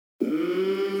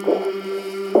All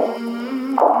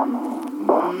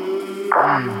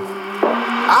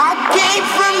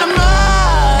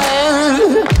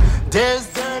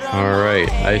right,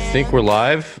 I think we're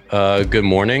live. Good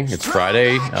morning. It's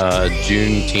Friday,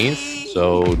 Juneteenth,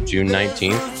 so June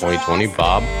 19th, 2020.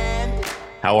 Bob,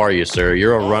 how are you, sir?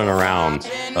 You're a run around.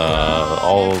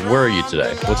 Where are you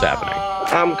today? What's happening?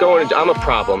 I'm a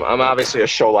problem. I'm obviously a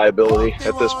show liability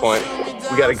at this point.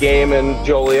 We got a game in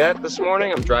Joliet this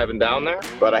morning. I'm driving down there,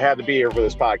 but I had to be here for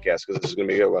this podcast because this is going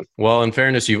to be a good one. Well, in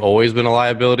fairness, you've always been a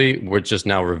liability. We're just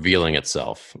now revealing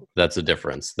itself. That's a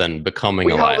difference than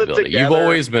becoming a liability. You've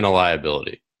always been a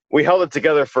liability. We held it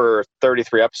together for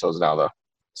 33 episodes now, though.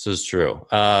 This is true.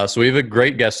 So we have a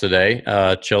great guest today.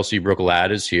 Chelsea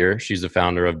Brook-Ladd is here. She's the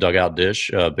founder of Dugout Dish,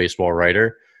 a baseball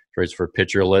writer. She writes for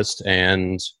Pitcher List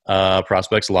and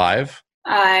Prospects Live.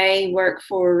 I work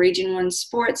for Region 1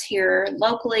 Sports here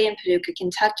locally in Paducah,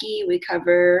 Kentucky. We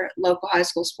cover local high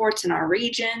school sports in our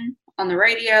region on the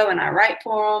radio, and I write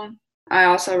for them. I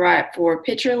also write for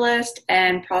Pitcher List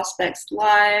and Prospects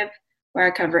Live, where I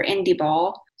cover Indy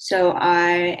ball. So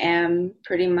I am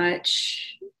pretty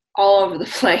much all over the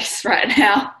place right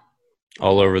now.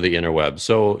 All over the interweb.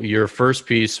 So your first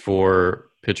piece for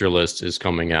Pitcher List is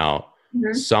coming out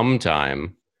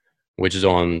sometime, which is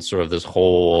on sort of this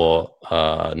whole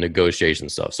negotiation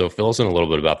stuff. So fill us in a little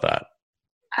bit about that.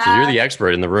 So you're the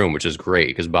expert in the room, which is great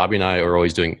because Bobby and I are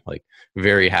always doing like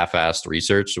very half-assed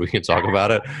research so we can talk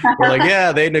about it. We're like,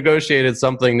 yeah, they negotiated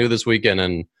something new this weekend.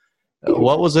 And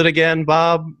what was it again,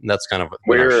 Bob? And that's kind of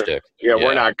our shtick. Yeah,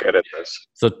 we're not good at this.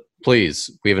 So please,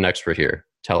 we have an expert here.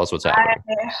 Tell us what's happening.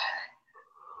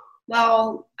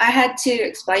 I had to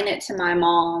explain it to my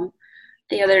mom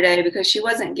the other day because she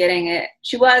wasn't getting it.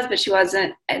 She was, but she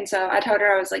wasn't. And so I told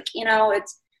her, I was like,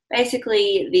 it's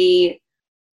basically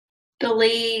the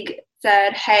league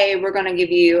said, hey, we're going to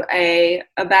give you a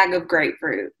bag of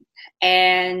grapefruit.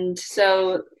 And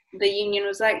so the union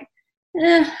was like,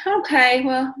 okay,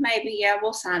 well, maybe, yeah,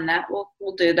 we'll sign that.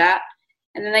 We'll do that.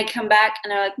 And then they come back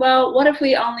and they're like, well, what if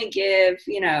we only give,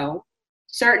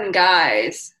 certain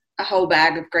guys a whole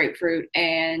bag of grapefruit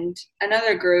and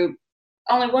another group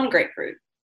only one grapefruit?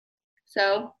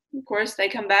 So, of course, they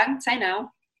come back and say no.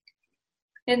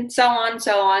 And so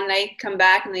on. They come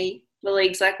back and the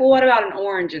league's like, well, what about an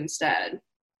orange instead?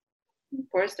 Of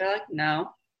course, they're like,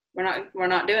 no, we're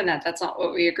not doing that. That's not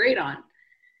what we agreed on.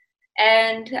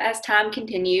 And as time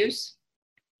continues,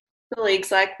 the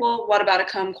league's like, well, what about a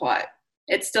kumquat?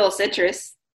 It's still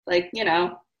citrus. Like,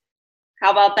 how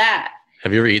about that?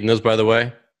 Have you ever eaten those, by the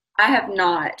way? I have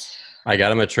not. I got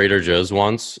them at Trader Joe's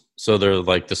once. So they're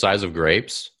like the size of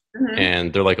grapes,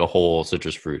 and they're like a whole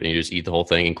citrus fruit. And you just eat the whole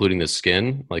thing, including the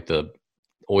skin, like the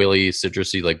oily,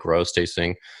 citrusy, like gross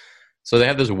tasting. So they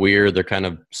have this weird, they're kind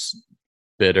of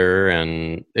bitter,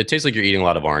 and it tastes like you're eating a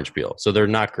lot of orange peel. So they're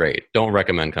not great. Don't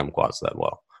recommend kumquats that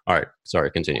well. All right.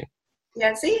 Sorry, continue.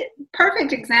 Yeah, see,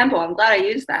 perfect example. I'm glad I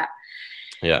used that.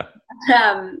 Yeah.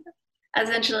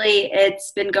 Essentially,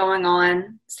 it's been going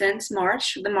on since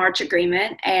March, the March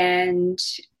agreement, and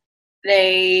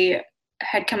they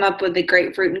had come up with the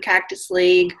Grapefruit and Cactus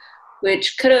League,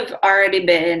 which could have already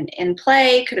been in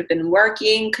play, could have been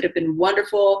working, could have been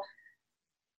wonderful.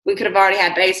 We could have already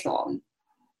had baseball.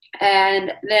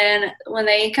 And then when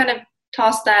they kind of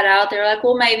tossed that out, they were like,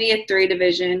 well, maybe a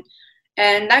 3-division.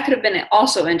 And that could have been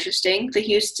also interesting. The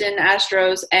Houston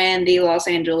Astros and the Los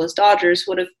Angeles Dodgers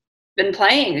would have been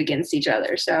playing against each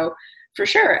other. So for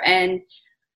sure. And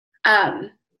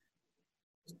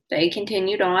they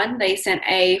continued on. They sent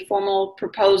a formal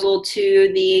proposal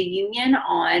to the union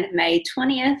on May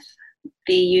 20th.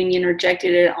 The union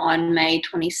rejected it on May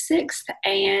 26th.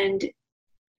 And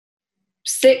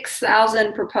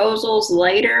 6,000 proposals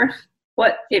later,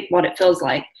 what it feels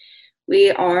like,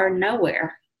 we are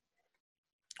nowhere.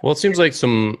 Well, it seems like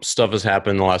some stuff has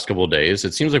happened in the last couple of days.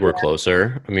 It seems like we're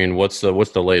closer. I mean, what's the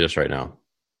latest right now?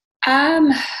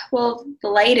 Well, the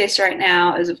latest right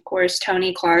now is, of course,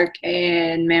 Tony Clark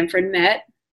and Manfred met.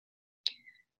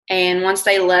 And once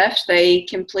they left, they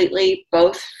completely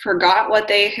both forgot what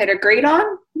they had agreed on,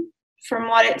 from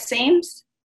what it seems.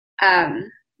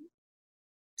 Some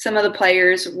of the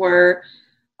players are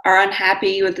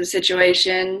unhappy with the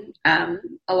situation. A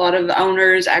lot of the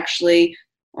owners actually,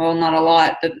 well, not a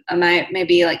lot, but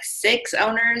maybe like 6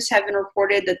 owners have been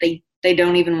reported that they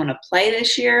don't even want to play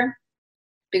this year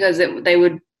because they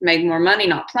would make more money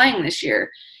not playing this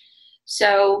year.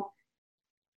 So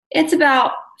it's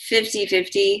about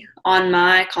 50-50 on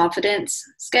my confidence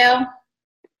scale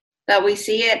that we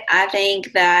see it. I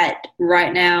think that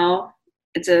right now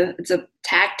it's a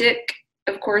tactic.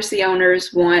 Of course, the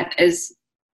owners want as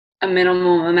a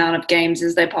minimum amount of games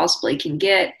as they possibly can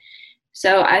get.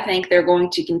 So I think they're going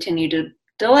to continue to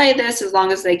delay this as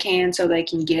long as they can so they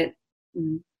can get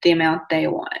the amount they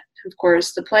want. Of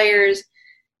course, the players,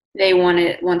 they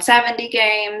want 70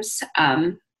 games.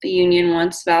 The union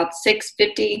wants about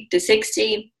 650 to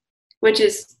 60, which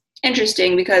is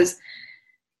interesting because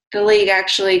the league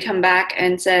actually come back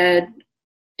and said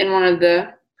in one of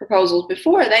the proposals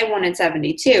before they wanted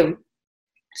 72.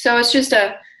 So it's just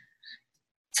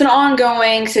it's an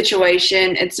ongoing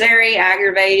situation. It's very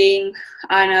aggravating.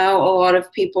 I know a lot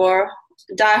of people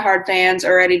diehard fans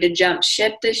are ready to jump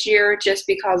ship this year just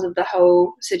because of the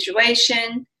whole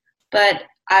situation. But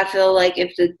I feel like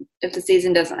if the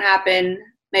season doesn't happen,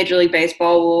 Major League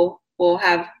Baseball will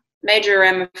have major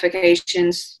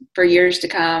ramifications for years to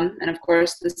come. And of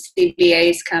course, the CBA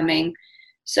is coming.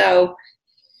 So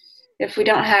if we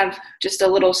don't have just a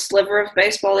little sliver of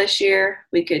baseball this year,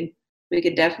 we could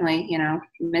definitely,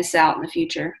 miss out in the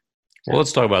future. Well,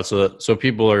 let's talk about so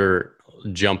people are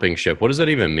jumping ship. What does that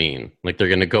even mean? Like they're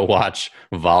going to go watch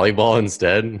volleyball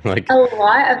instead? Like a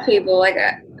lot of people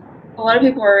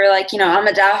are like, I'm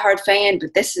a diehard fan,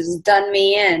 but this has done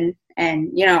me in.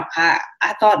 And, I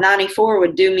thought 94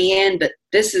 would do me in, but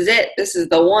this is it. This is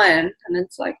the one. And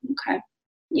it's like, okay,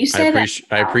 you said that.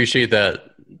 I appreciate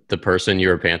that the person you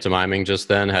were pantomiming just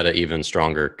then had an even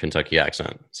stronger Kentucky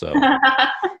accent. So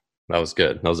that was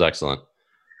good. That was excellent.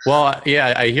 Well,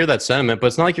 yeah, I hear that sentiment, but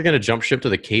it's not like you're going to jump ship to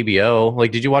the KBO.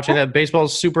 Like, did you watch that? Baseball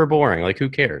is super boring. Like, who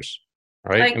cares?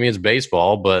 Right? Like, I mean, it's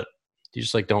baseball, but you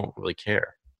just don't really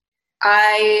care.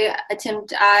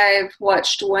 I've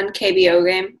watched one KBO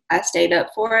game. I stayed up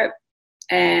for it,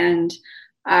 and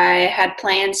I had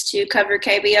plans to cover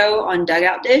KBO on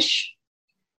Dugout Dish.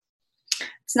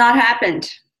 It's not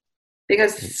happened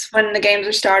because when the games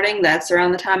are starting, that's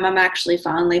around the time I'm actually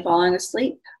finally falling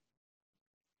asleep.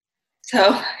 So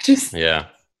I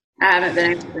haven't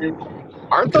been able to.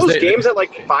 Aren't those games at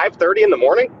like 5:30 in the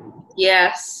morning?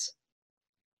 Yes.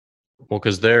 Well,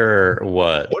 because they're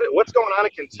What's going on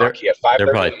in Kentucky at 5:30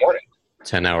 in the morning?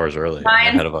 10 hours early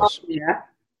ahead of us. Yeah.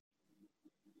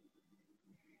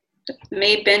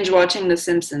 Me binge watching The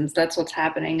Simpsons. That's what's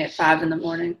happening at 5 in the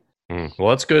morning. Well,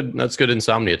 that's good. That's good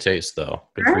insomnia taste, though.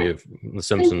 Good for you. The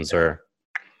Simpsons are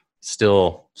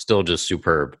still just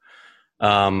superb.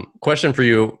 Question for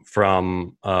you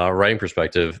from a writing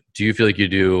perspective. Do you feel like you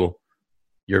do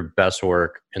your best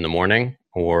work in the morning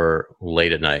or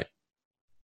late at night?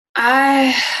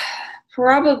 I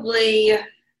probably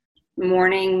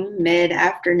morning,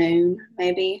 mid-afternoon,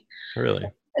 maybe. Really?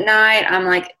 At night, I'm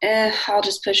like, I'll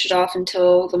just push it off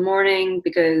until the morning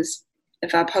because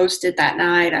if I post it that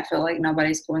night, I feel like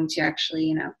nobody's going to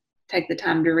actually, take the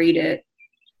time to read it.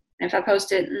 And if I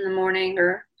post it in the morning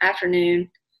or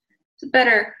afternoon, it's a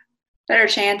better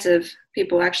chance of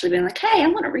people actually being like, hey, I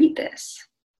want to read this.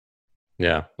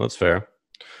 Yeah, that's fair.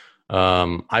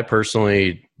 I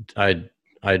personally,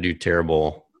 I do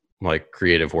terrible,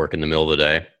 creative work in the middle of the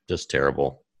day. Just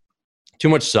terrible. Too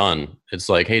much sun. It's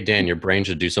like, hey, Dan, your brain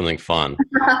should do something fun.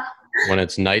 When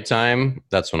it's nighttime,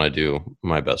 that's when I do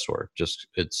my best work. Just,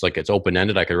 it's like it's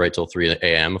open-ended. I could write till 3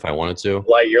 a.m. if I wanted to.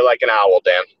 You're like an owl,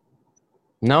 Dan.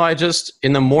 No,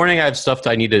 in the morning, I have stuff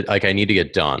that I need to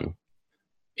get done.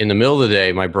 In the middle of the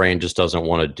day, my brain just doesn't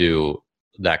want to do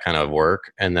that kind of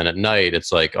work. And then at night,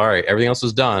 it's like, all right, everything else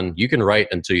is done. You can write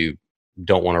until you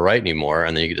don't want to write anymore,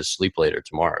 and then you can just sleep later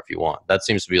tomorrow if you want. That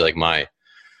seems to be like where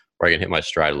I can hit my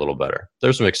stride a little better.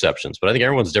 There's some exceptions, but I think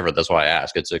everyone's different. That's why I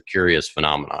ask. It's a curious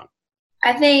phenomenon.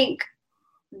 I think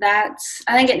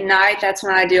at night, that's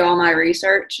when I do all my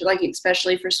research,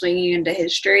 especially for swinging into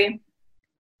history.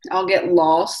 I'll get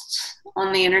lost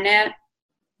on the internet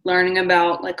learning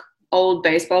about old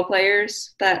baseball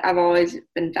players that I've always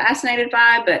been fascinated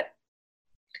by,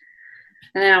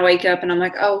 and then I wake up and I'm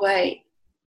like, oh wait,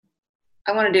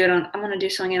 I want to do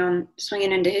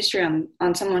swinging into history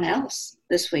on someone else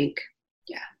this week.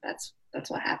 Yeah, that's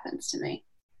what happens to me.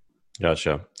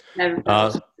 Gotcha.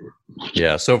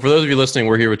 Yeah. So for those of you listening,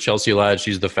 we're here with Chelsea Ladd.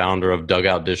 She's the founder of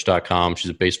DugoutDish.com.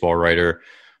 She's a baseball writer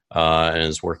and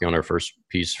is working on her first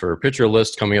piece for Pitcher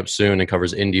List coming up soon and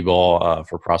covers Indy ball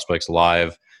for Prospects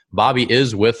Live. Bobby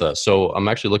is with us. So I'm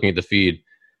actually looking at the feed.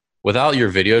 Without your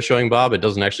video showing, Bob, it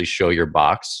doesn't actually show your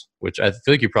box, which I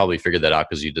feel like you probably figured that out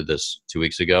because you did this 2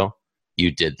 weeks ago.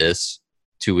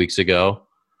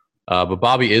 But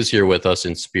Bobby is here with us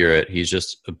in spirit. He's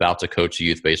just about to coach a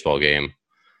youth baseball game.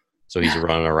 So he's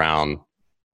running around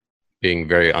being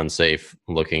very unsafe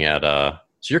looking at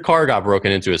so your car got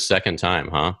broken into a second time,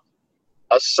 huh?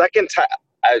 A second time.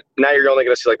 Now you're only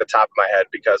going to see the top of my head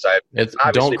because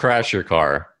don't crash your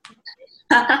car.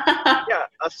 Yeah,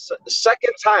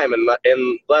 second time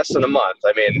in less than a month.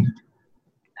 I mean,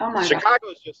 Oh my God.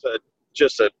 Chicago's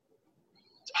just a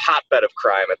hotbed of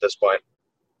crime at this point.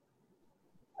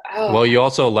 Oh. Well, you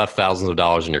also left thousands of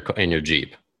dollars in your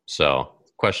Jeep, so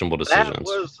questionable decisions.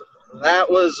 That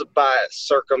was by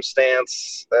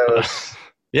circumstance. That was.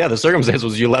 Yeah, the circumstance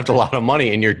was you left a lot of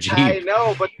money in your Jeep. I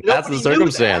know, but that's the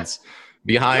circumstance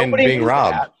behind being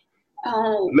robbed. That.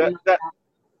 Oh.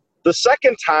 The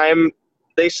second time,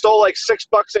 they stole like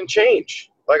 $6 in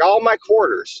change, like all my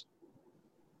quarters.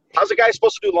 How's a guy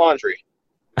supposed to do laundry?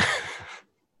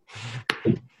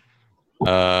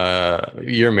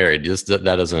 You're married. That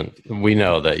doesn't. We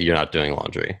know that you're not doing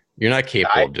laundry. You're not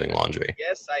capable of doing laundry.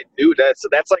 Yes, I do. That's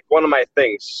like one of my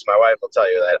things. My wife will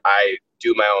tell you that I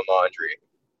do my own laundry.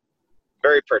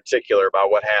 Very particular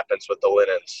about what happens with the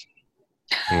linens.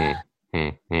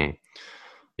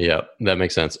 Yeah, that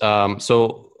makes sense.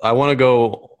 So I want to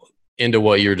go into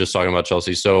what you were just talking about,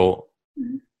 Chelsea. So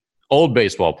old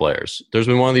baseball players. There's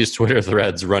been one of these Twitter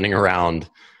threads running around.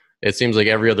 It seems like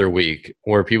every other week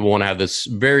where people want to have this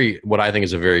what I think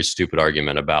is a very stupid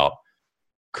argument about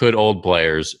could old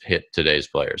players hit today's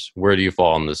players? Where do you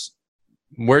fall on this?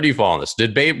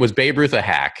 Was Babe Ruth a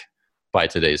hack by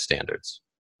today's standards?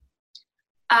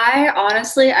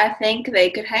 I think they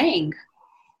could hang.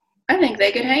 I think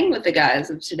they could hang with the guys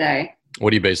of today. What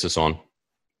do you base this on?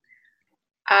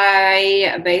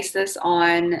 I base this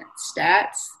on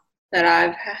stats that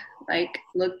I've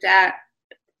looked at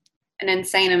an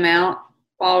insane amount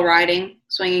while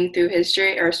swinging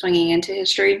into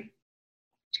history.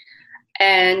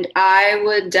 And I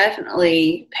would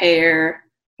definitely pair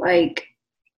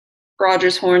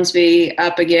Rogers Hornsby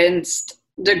up against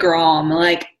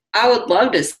DeGrom. I would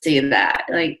love to see that.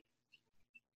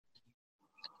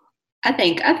 I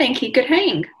think he could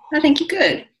hang. I think he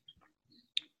could.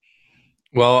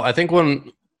 Well, I think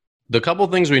the couple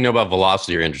things we know about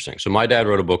velocity are interesting. So my dad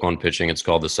wrote a book on pitching. It's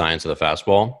called The Science of the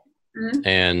Fastball. Mm-hmm.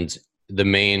 And the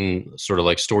main sort of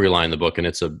storyline in the book, and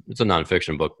it's a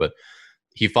nonfiction book, but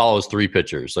he follows three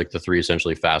pitchers, the three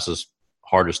essentially fastest,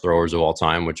 hardest throwers of all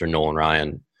time, which are Nolan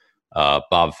Ryan,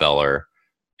 Bob Feller,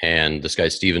 and this guy,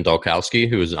 Stephen Dolkowski,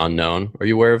 who is unknown. Are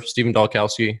you aware of Stephen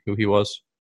Dolkowski, who he was?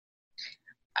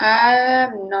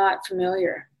 I'm not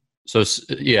familiar. So,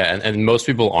 yeah, and most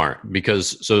people aren't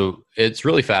so it's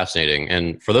really fascinating.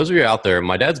 And for those of you out there,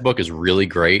 my dad's book is really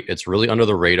great. It's really under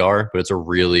the radar, but it's a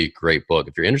really great book.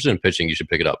 If you're interested in pitching, you should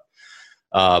pick it up.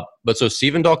 But so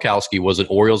Stephen Dolkowski was an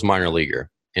Orioles minor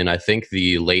leaguer in, I think,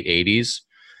 the late 80s.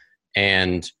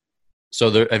 And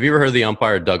so have you ever heard of the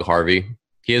umpire Doug Harvey?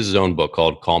 He has his own book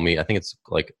called Call Me. I think it's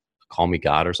Call Me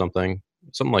God or something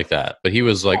like that. But he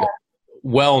was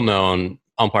well-known,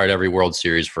 umpired every World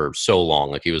Series for so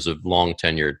long. He was a long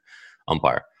tenured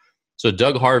umpire. So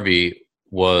Doug Harvey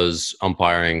was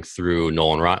umpiring through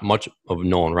much of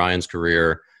Nolan Ryan's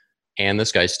career, and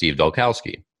this guy Steve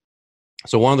Dolkowski.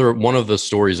 So one of the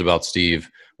stories about Steve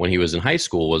when he was in high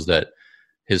school was that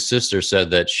his sister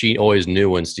said that she always knew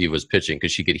when Steve was pitching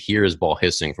because she could hear his ball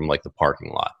hissing from the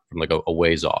parking lot, from a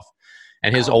ways off.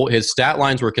 And his stat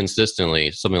lines were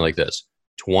consistently something like this: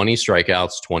 20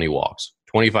 strikeouts, 20 walks,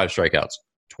 25 strikeouts,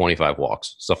 25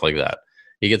 walks, stuff like that.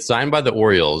 He gets signed by the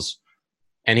Orioles,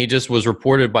 and he just was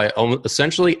reported by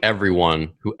essentially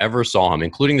everyone who ever saw him,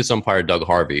 including this umpire Doug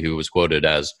Harvey, who was quoted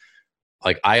as,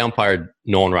 I umpired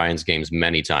Nolan Ryan's games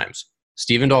many times.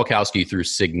 Stephen Dolkowski threw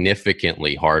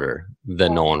significantly harder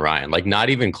than Nolan Ryan. Not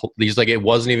even it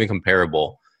wasn't even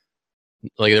comparable.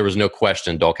 There was no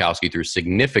question Dolkowski threw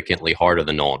significantly harder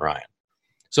than Nolan Ryan.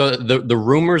 So the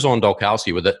rumors on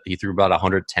Dolkowski were that he threw about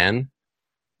 110,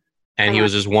 and he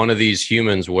was just one of these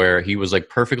humans where he was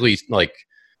perfectly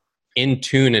in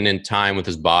tune and in time with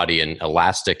his body and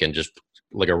elastic and just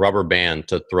like a rubber band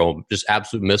to throw just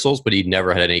absolute missiles, but he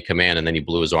never had any command, and then he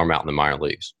blew his arm out in the minor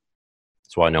leagues.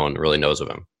 That's why no one really knows of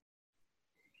him.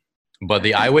 But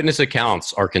the eyewitness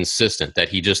accounts are consistent that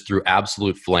he just threw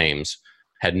absolute flames,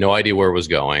 had no idea where it was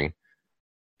going,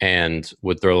 and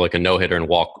would throw a no-hitter and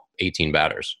walk 18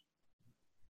 batters.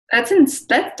 That's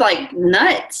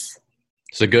nuts.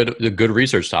 It's a good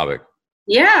research topic.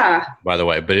 Yeah. By the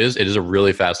way, but it is a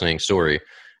really fascinating story.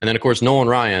 And then, of course, Nolan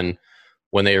Ryan,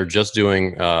 when they were just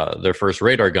doing their first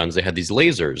radar guns, they had these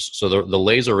lasers. So the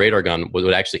laser radar gun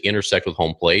would actually intersect with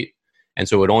home plate. And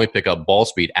so it would only pick up ball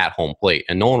speed at home plate.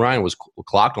 And Nolan Ryan was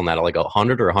clocked on that at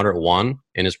 100 or 101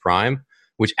 in his prime,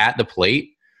 which at the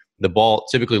plate, the ball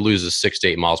typically loses 6 to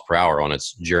 8 miles per hour on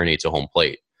its journey to home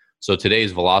plate. So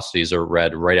today's velocities are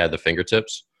read right at the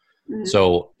fingertips. Mm-hmm.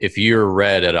 So if you're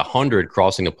read at 100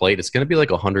 crossing the plate, it's going to be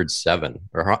 107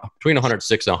 or between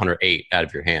 106 and 108 out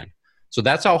of your hand. So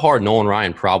that's how hard Nolan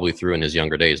Ryan probably threw in his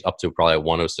younger days, up to probably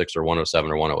 106 or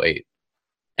 107 or 108.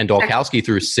 And Dolkowski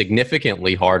threw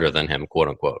significantly harder than him, quote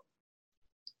unquote.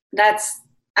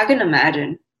 I can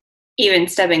imagine even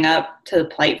stepping up to the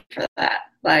plate for that.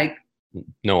 Like,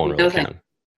 no one really can.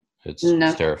 It's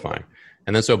terrifying.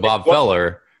 And then so Bob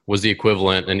Feller was the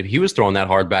equivalent, and he was throwing that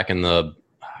hard back in the,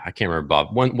 I can't remember, Bob.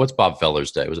 What's Bob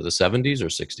Feller's day? Was it the 70s or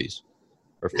 60s?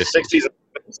 Or 50s? 60s,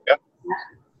 yeah.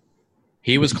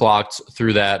 He was clocked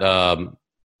through that.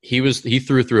 He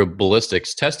threw through a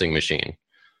ballistics testing machine.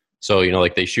 So,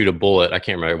 like they shoot a bullet. I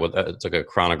can't remember what it's like, a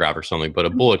chronograph or something, but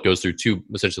a bullet goes through two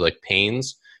essentially like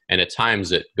panes, and it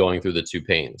times it going through the two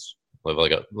panes.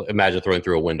 Imagine throwing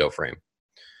through a window frame.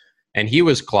 And he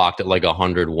was clocked at like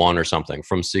 101 or something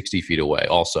from 60 feet away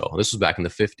also. This was back in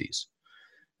the 50s.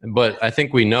 But I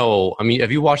think we know,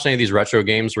 have you watched any of these retro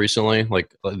games recently?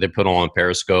 Like they put on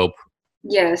Periscope?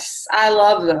 Yes, I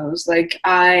love those. Like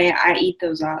I eat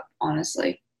those up,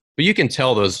 honestly. But you can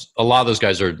tell a lot of those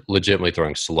guys are legitimately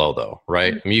throwing slow though,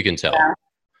 right? You can tell. Yeah.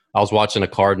 I was watching a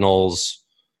Cardinals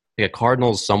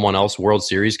someone else World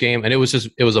Series game, and it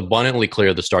was abundantly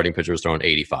clear the starting pitcher was throwing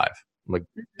 85, like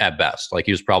at best. Like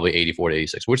he was probably 84 to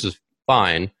 86, which is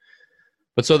fine.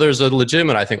 But so there's a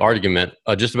legitimate, I think, argument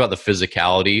just about the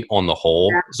physicality on the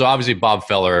whole. Yeah. So obviously Bob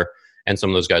Feller and some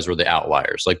of those guys were the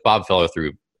outliers. Like Bob Feller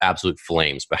threw absolute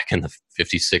flames back in the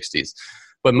 50s, 60s.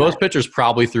 But most pitchers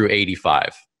probably threw 85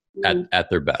 at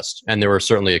their best. And there were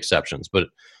certainly exceptions. But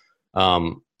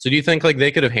so do you think like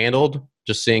they could have handled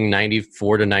just seeing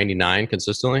 94 to 99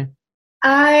 consistently?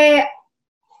 I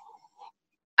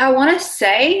want to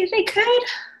say they could.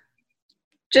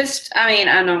 I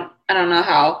don't know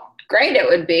how great it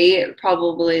would be. It would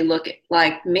probably look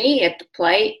like me at the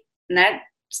plate, and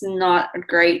that's not a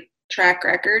great track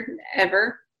record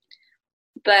ever.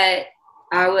 But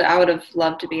I would have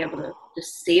loved to be able to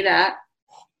just see that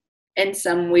in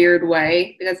some weird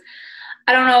way, because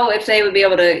I don't know if they would be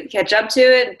able to catch up to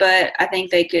it, but I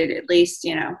think they could at least,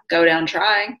 go down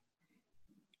trying.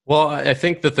 Well, I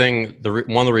think one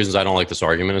of the reasons I don't like this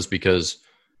argument is because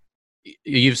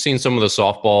you've seen some of the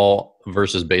softball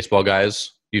versus baseball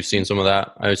guys. You've seen some of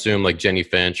that, I assume, like Jenny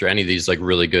Finch or any of these like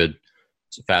really good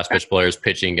fast pitch players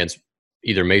pitching against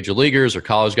either major leaguers or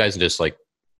college guys and just like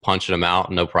punching them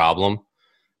out, no problem.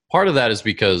 Part of that is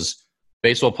because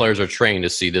baseball players are trained to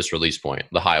see this release point,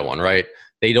 the high one, right?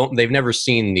 They've never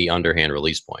seen the underhand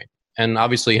release point. And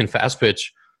obviously in fast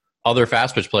pitch, other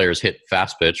fast pitch players hit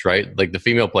fast pitch, right? Like the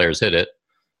female players hit it.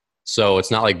 So it's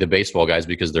not like the baseball guys,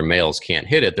 because they're males, can't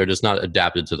hit it. They're just not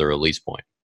adapted to the release point.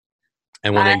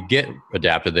 And when they get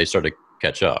adapted, they start to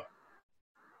catch up.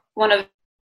 My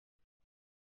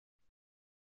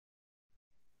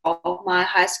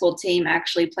high school team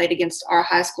actually played against our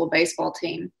high school baseball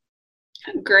team.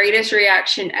 Greatest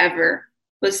reaction ever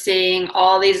was seeing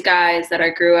all these guys that I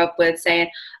grew up with saying,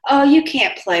 "Oh, you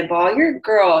can't play ball. You're a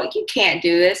girl. You can't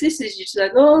do this. This is just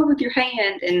like, oh, with your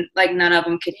hand." And like none of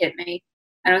them could hit me.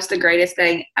 And it was the greatest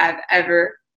thing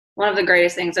one of the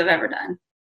greatest things I've ever done.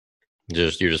 You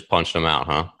just punched them out,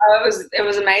 huh? Oh, it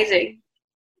was amazing.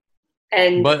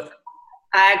 But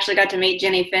I actually got to meet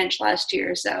Jenny Finch last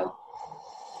year, so.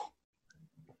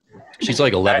 She's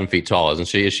like 11 feet tall, isn't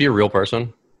she? Is she a real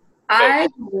person? I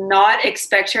did not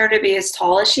expect her to be as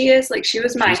tall as she is. Like, she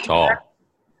was my She's tall.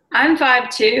 I'm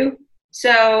 5'2",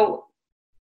 so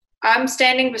I'm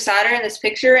standing beside her in this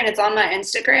picture, and it's on my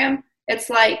Instagram. It's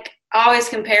like, I always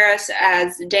compare us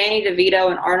as Danny DeVito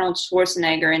and Arnold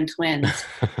Schwarzenegger in Twins.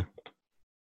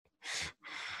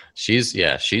 She's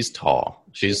tall.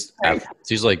 She's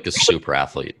like a super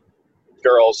athlete.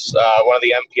 Girls, one of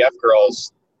the MPF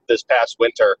girls this past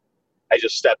winter, I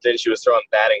just stepped in. She was throwing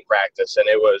batting practice, and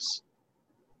it was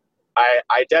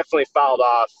I definitely fouled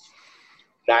off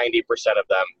 90% of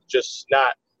them. Just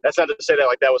not. That's not to say that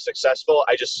like that was successful.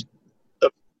 I just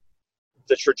the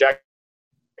trajectory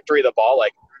of the ball,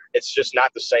 like it's just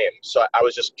not the same. So I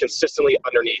was just consistently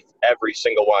underneath every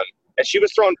single one. And she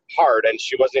was throwing hard, and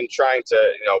she wasn't trying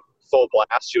to full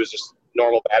blast. She was just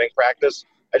normal batting practice.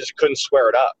 I just couldn't square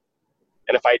it up.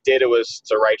 And if I did, it was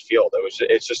to right field.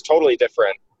 It's just totally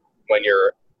different when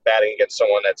you're batting against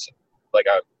someone that's like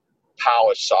a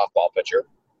polished softball pitcher.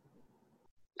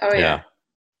 Oh yeah,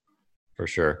 for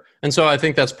sure. And so I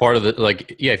think that's part of the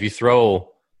if you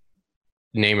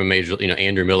name a major,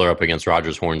 Andrew Miller up against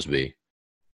Rogers Hornsby,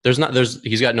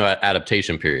 he's got no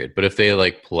adaptation period. But if they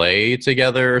like play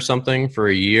together or something for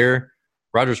a year,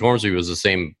 Rogers Hornsby was the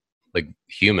same like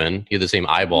human. He had the same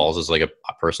eyeballs as like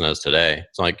a person has today.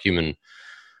 It's not like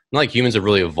humans have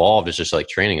really evolved. It's just like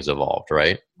training has evolved,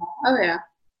 right? Oh yeah.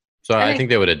 So I think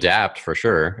they would adapt for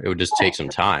sure. It would just take some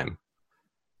time.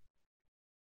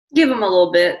 Give them a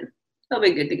little bit. They'll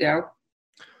be good to go.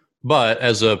 But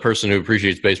as a person who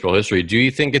appreciates baseball history, do you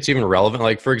think it's even relevant?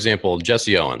 Like, for example,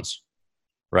 Jesse Owens,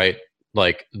 right?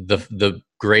 Like the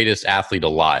greatest athlete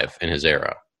alive in his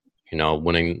era,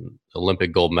 winning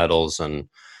Olympic gold medals. And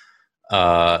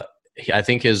I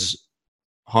think his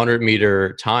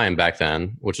 100-meter time back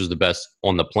then, which was the best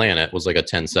on the planet, was like a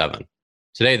 10.7.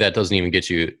 Today, that doesn't even get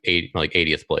you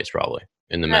 80th place probably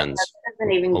in the men's. That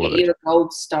doesn't even Olympic. get you a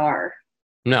gold star.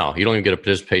 No, you don't even get a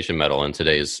participation medal in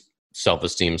today's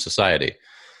self-esteem society.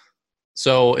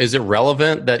 So is it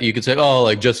relevant that you could say, oh,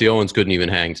 like Jesse Owens couldn't even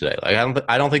hang today? Like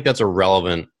I don't think that's a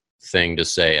relevant thing to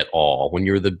say at all. When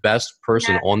you're the best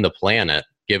person on the planet,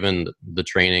 given the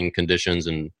training conditions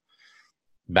and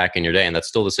back in your day, and that's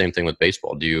still the same thing with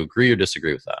baseball. Do you agree or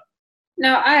disagree with that?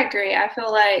 No, I agree. I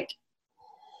feel like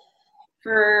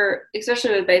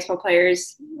especially with baseball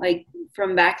players, like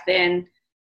from back then,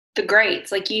 the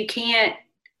greats, like you can't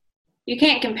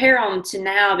compare them to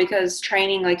now because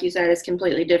training, like you said, is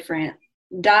completely different.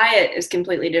 Diet is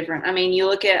completely different. I mean, you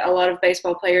look at a lot of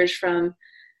baseball players from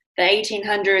the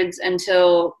 1800s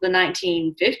until the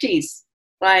 1950s,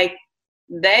 like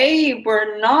they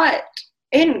were not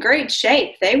in great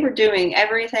shape. They were doing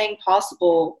everything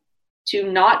possible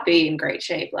to not be in great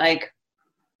shape. Like,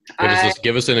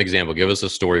 give us an example. Give us a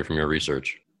story from your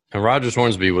research. And Rogers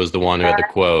Hornsby was the one who had the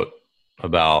quote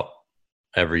about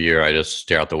every year I just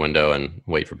stare out the window and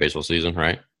wait for baseball season,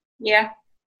 right? Yeah,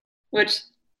 which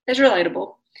is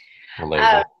relatable.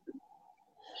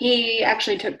 He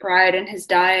actually took pride in his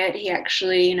diet. He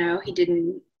actually, he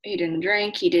didn't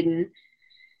drink. He didn't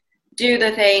do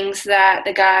the things that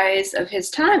the guys of his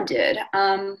time did.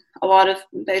 A lot of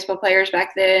baseball players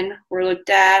back then were looked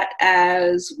at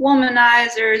as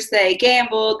womanizers. They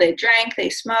gambled, they drank, they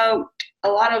smoked.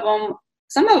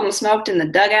 Some of them smoked in the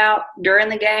dugout during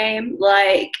the game.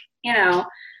 Like,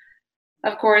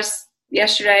 of course,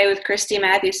 yesterday with Christy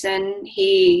Mathewson,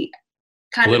 he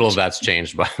kind of... Little of that's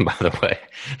changed, by the way.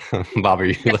 Bob, are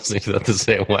you listening to that the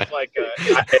same way?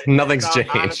 Nothing's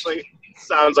changed. Honestly,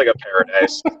 sounds like a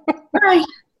paradise. Right.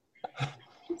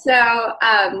 So,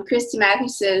 Christy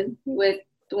Mathewson, with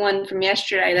the one from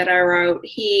yesterday that I wrote,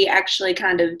 he actually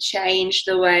kind of changed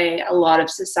the way a lot of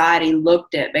society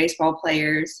looked at baseball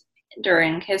players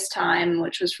during his time,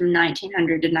 which was from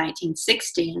 1900 to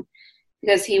 1916,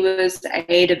 because he was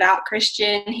a devout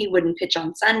Christian. He wouldn't pitch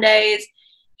on Sundays.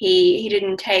 He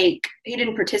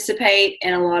didn't participate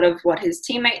in a lot of what his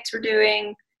teammates were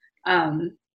doing.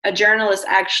 A journalist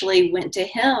actually went to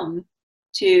him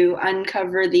to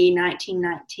uncover the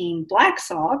 1919 Black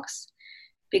Sox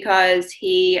because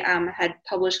he had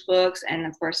published books, and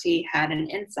of course he had an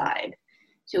inside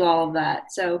to all of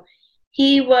that. So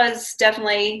he was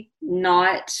definitely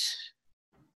not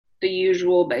the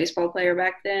usual baseball player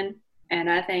back then. And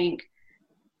I think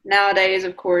nowadays,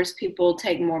 of course, people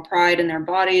take more pride in their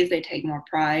bodies. They take more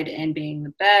pride in being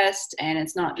the best. And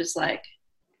it's not just like,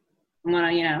 I'm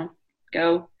going to,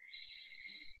 go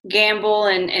gamble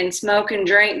and smoke and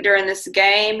drink during this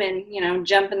game and,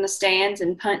 jump in the stands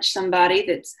and punch somebody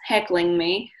that's heckling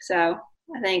me. So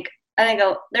I think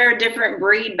they're a different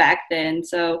breed back then.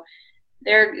 So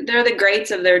they're the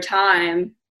greats of their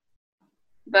time,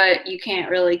 but you can't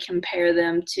really compare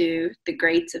them to the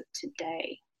greats of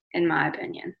today, in my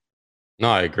opinion.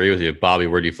 No, I agree with you. Bobby,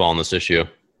 where do you fall on this issue?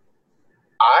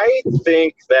 I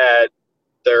think that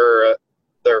their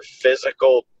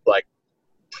physical,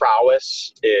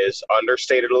 prowess is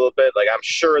understated a little bit. Like, I'm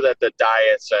sure that the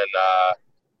diets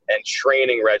and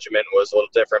training regimen was a little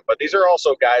different, but these are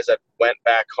also guys that went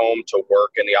back home to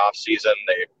work in the off season.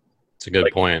 It's a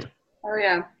good point. Oh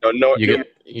yeah.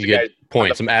 You get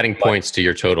points. I'm adding points to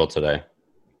your total today.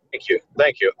 Thank you.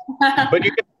 But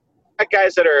you get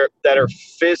guys that are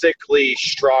physically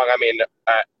strong. I mean,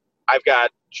 I've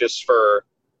got, just for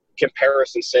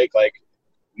comparison's sake, like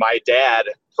my dad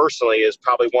personally is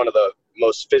probably one of the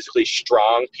most physically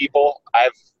strong people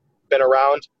I've been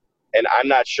around, and I'm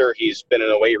not sure he's been in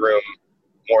a weight room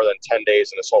more than 10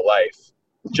 days in his whole life.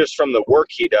 Just from the work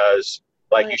he does,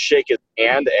 you shake his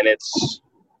hand and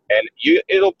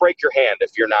it'll break your hand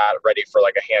if you're not ready for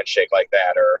a handshake like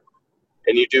that.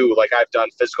 And you do, I've done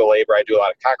physical labor. I do a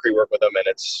lot of concrete work with him, and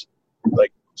it's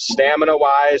stamina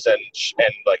wise and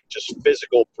just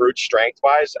physical brute strength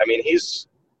wise. I mean, he's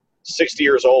 60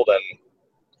 years old and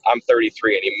I'm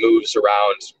 33, and he moves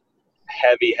around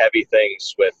heavy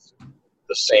things with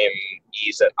the same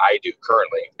ease that I do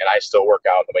currently, and I still work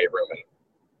out in the weight room. And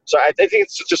so I think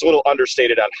it's just a little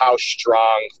understated on how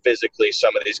strong physically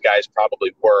some of these guys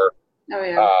probably were. Oh,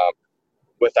 yeah.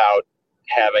 Without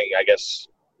having, I guess,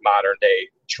 modern day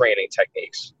training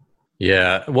techniques.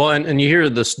 Yeah. Well, and you hear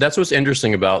this, that's what's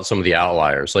interesting about some of the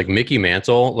outliers. Like Mickey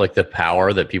Mantle, like the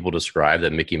power that people describe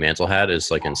that Mickey Mantle had is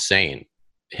like insane.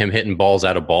 Him hitting balls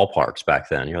out of ballparks back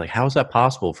then. You're like, how is that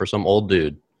possible for some old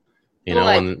dude? You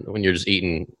know, when you're just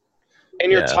eating.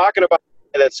 And you're talking about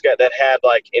that had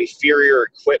like inferior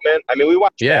equipment. I mean, we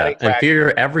watched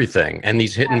inferior everything, and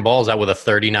he's hitting balls out with a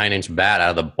 39-inch bat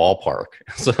out of the ballpark.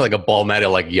 So like a ball made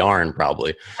of like yarn,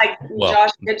 probably. Like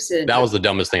Josh Gibson. That was the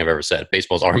dumbest thing I've ever said.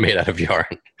 Baseballs are made out of yarn.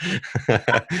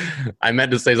 I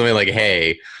meant to say something like,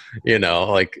 "Hey, you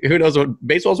know, like who knows what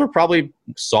baseballs were probably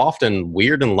soft and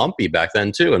weird and lumpy back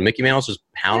then too." And Mickey Mantle's just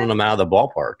pounding them out of the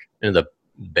ballpark into the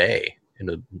bay.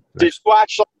 Did you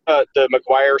watch the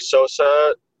McGuire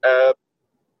Sosa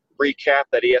recap,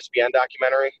 that ESPN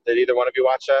documentary? Did either one of you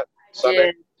watch that Sunday?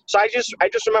 Did. So I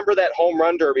just remember that home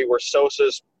run derby where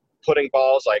Sosa's putting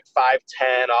balls like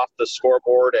 5-10 off the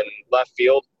scoreboard and left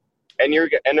field, and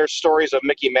there's stories of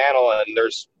Mickey Mantle, and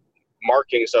there's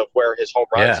markings of where his home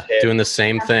runs hit. Doing the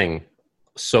same thing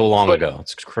so long ago.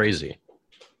 It's crazy.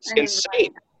 It's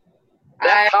insane.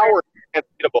 That power is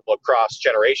transmittable across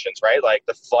generations, right? Like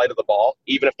the flight of the ball,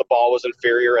 even if the ball was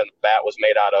inferior and the bat was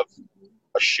made out of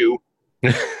a shoe.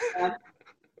 Yeah.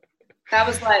 That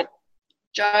was like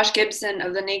Josh Gibson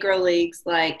of the Negro Leagues.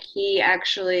 Like he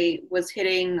actually was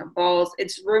hitting balls.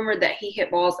 It's rumored that he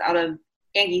hit balls out of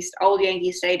old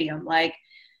Yankee Stadium. Like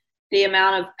the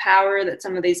amount of power that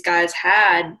some of these guys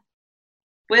had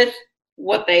with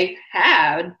what they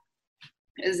had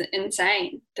is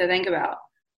insane to think about.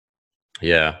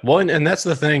 Yeah. Well, and that's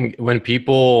the thing when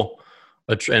people,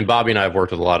 and Bobby and I have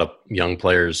worked with a lot of young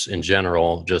players in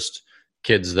general, just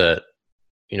kids that,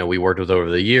 you know, we worked with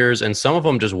over the years, and some of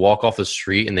them just walk off the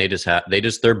street and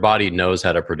their body knows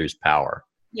how to produce power.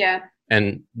 Yeah.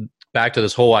 And back to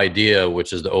this whole idea,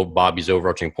 which is Bobby's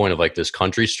overarching point of like this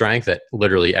country strength that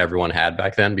literally everyone had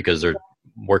back then because they're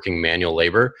working manual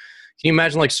labor. Can you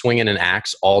imagine like swinging an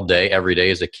axe all day, every day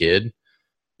as a kid?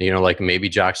 You know, like maybe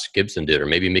Josh Gibson did, or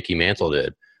maybe Mickey Mantle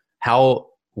did. How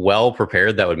well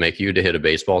prepared that would make you to hit a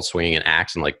baseball swinging an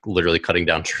axe and like literally cutting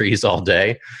down trees all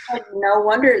day. No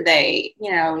wonder the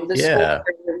sport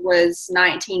was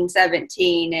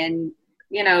 1917 and,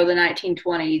 you know, the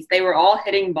 1920s. They were all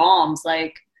hitting bombs.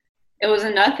 Like it was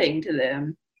a nothing to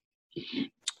them.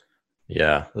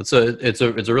 Yeah, it's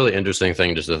a really interesting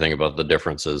thing just to think about the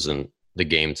differences in the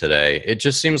game today. It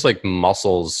just seems like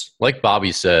muscles, like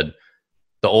Bobby said,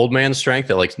 the old man strength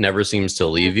that like never seems to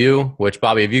leave you. Which,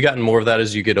 Bobby, have you gotten more of that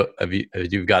as you've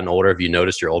gotten older? Have you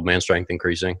noticed your old man strength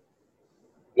increasing?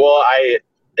 Well, I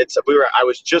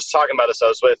was just talking about this. I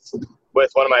was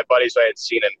with one of my buddies who I had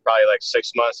seen in probably like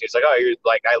 6 months. He's like, "Oh, you're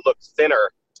like, I look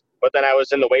thinner," but then I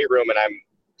was in the weight room and I'm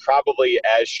probably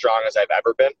as strong as I've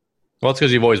ever been. Well, it's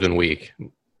because you've always been weak,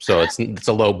 so it's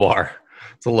a low bar.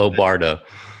 It's a low bar to,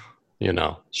 you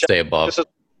know, stay above. This is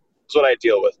what I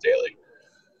deal with daily.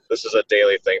 This is a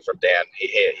daily thing from Dan.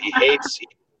 He hates.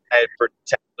 I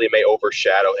potentially may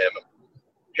overshadow him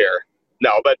here.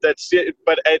 No, but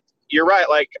you're right.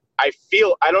 Like I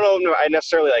don't know. I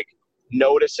necessarily like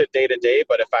notice it day to day.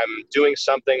 But if I'm doing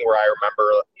something where I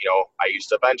remember, you know, I used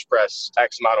to bench press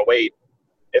X amount of weight.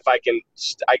 If I can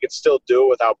still do it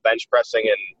without bench pressing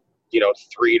in, you know,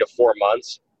 3 to 4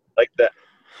 months. Like that.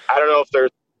 I don't know if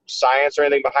there's science or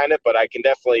anything behind it, but I can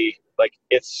definitely like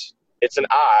it's an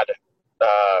odd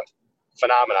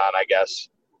phenomenon, I guess,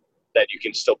 that you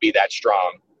can still be that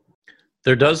strong.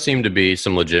 There does seem to be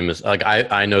some legitimate, like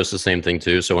I noticed the same thing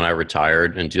too. So when I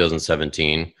retired in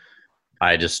 2017,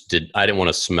 I didn't want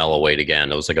to smell a weight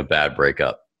again. It was like a bad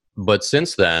breakup. But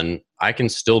since then, I can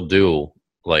still do,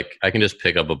 like, I can just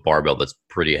pick up a barbell that's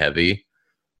pretty heavy.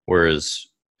 Whereas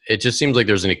it just seems like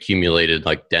there's an accumulated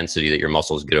like density that your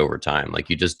muscles get over time.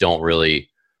 Like you just don't really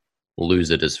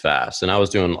lose it as fast. And I was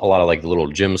doing a lot of like little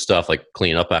gym stuff, like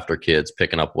cleaning up after kids,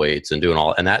 picking up weights and doing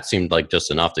and that seemed like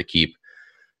just enough to keep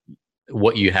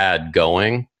what you had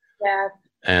going. Yeah.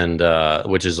 And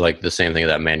which is like the same thing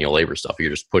with that manual labor stuff.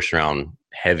 You're just pushing around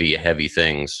heavy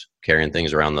things, carrying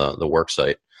things around the work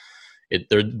site.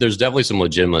 There's definitely some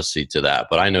legitimacy to that.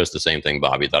 But I noticed the same thing,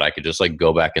 Bobby, that I could just like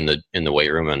go back in the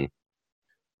weight room and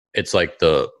it's like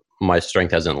my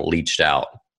strength hasn't leached out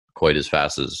quite as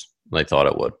fast as I thought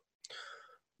it would.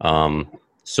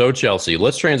 So Chelsea,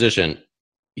 let's transition.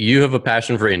 You have a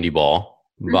passion for indie ball.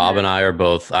 Mm-hmm. Bob and I are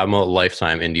both, I'm a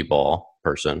lifetime indie ball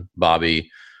person. Bobby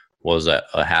was a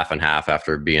half and half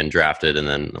after being drafted and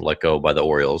then let go by the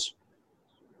Orioles.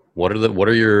 What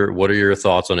are your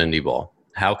thoughts on indie ball?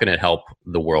 How can it help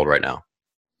the world right now?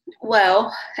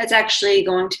 Well, it's actually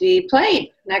going to be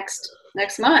played next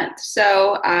month.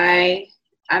 So I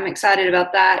I'm excited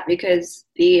about that because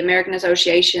the American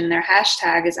Association, their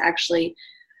hashtag is actually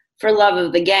for love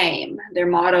of the game. Their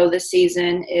motto this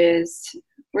season is,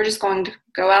 we're just going to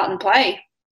go out and play.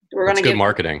 That's good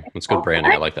marketing. That's good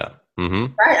branding. Right? I like that.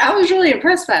 Mm-hmm. Right. I was really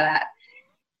impressed by that.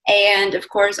 And, of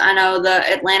course, I know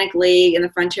the Atlantic League and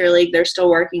the Frontier League, they're still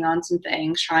working on some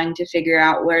things, trying to figure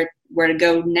out where to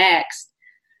go next.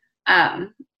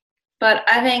 But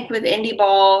I think with indie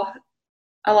ball,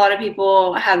 a lot of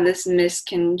people have this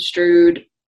misconstrued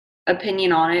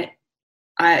opinion on it.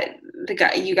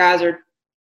 You guys are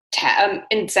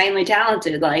insanely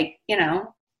talented,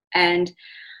 and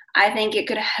I think it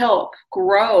could help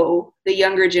grow the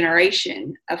younger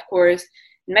generation. Of course,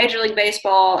 in Major League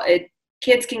Baseball,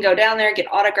 kids can go down there,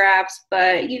 get autographs,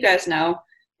 but you guys know,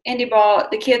 indie ball,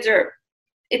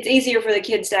 it's easier for the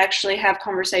kids to actually have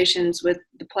conversations with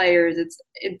the players.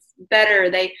 It's better.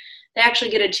 They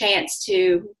actually get a chance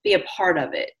to be a part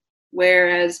of it.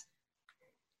 Whereas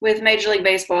with Major League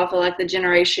Baseball, I feel like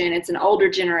it's an older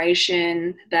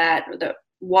generation that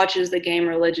watches the game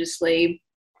religiously.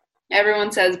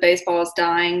 Everyone says baseball is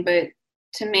dying, but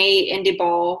to me, indie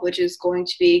ball, which is going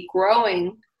to be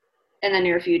growing in the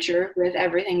near future with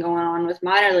everything going on with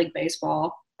minor league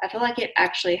baseball, I feel like it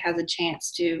actually has a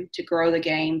chance to grow the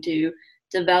game, to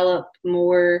develop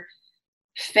more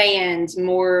fans,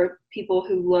 more people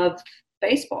who love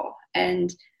baseball.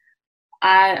 And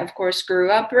I, of course, grew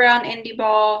up around indie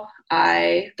ball.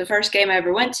 The first game I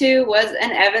ever went to was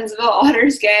an Evansville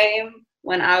Otters game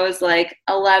when I was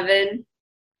 11.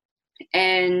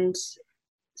 And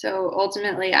so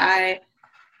ultimately I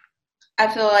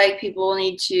feel like people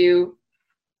need to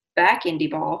back indie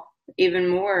ball even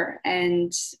more.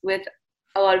 And with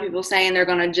a lot of people saying they're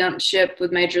going to jump ship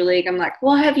with Major League, I'm like,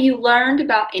 well, have you learned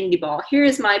about indie ball? Here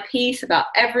is my piece about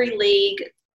every league.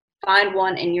 Find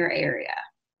one in your area.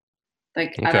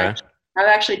 Okay. I've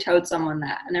actually told someone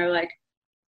that, and they're like,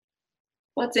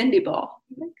 what's indie ball?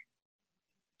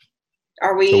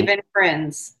 Are we even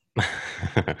friends?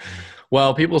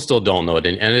 Well, people still don't know it,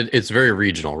 and it's very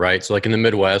regional, right? So in the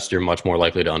Midwest, you're much more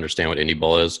likely to understand what indie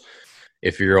ball is.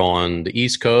 If you're on the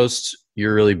East Coast,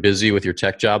 you're really busy with your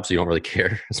tech job, so you don't really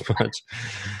care as much.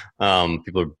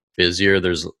 People are busier.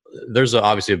 There's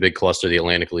obviously a big cluster. The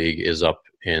Atlantic League is up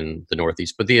in the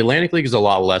Northeast, but the Atlantic League is a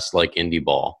lot less like indie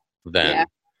ball than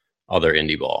other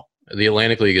indie ball. The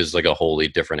Atlantic League is a wholly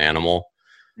different animal.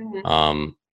 Mm-hmm.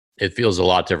 It feels a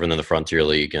lot different than the Frontier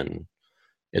League, and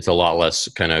it's a lot less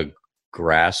kind of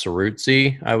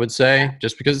grassrootsy, I would say,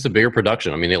 just because it's a bigger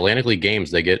production. I mean, the Atlantic League games,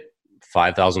 they get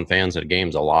 5,000 fans at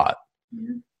games a lot.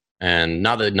 Mm-hmm. And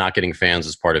not that not getting fans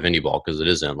is part of indie ball, because it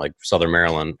isn't. Like Southern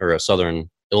Maryland or Southern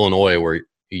Illinois, where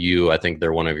I think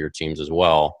they're one of your teams as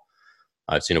well.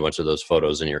 I've seen a bunch of those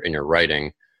photos in your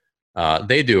writing.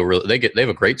 They have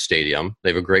a great stadium. They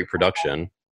have a great production.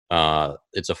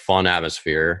 It's a fun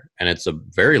atmosphere, and it's a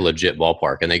very legit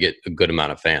ballpark, and they get a good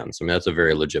amount of fans. I mean, that's a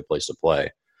very legit place to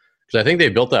play. Because I think they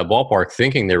built that ballpark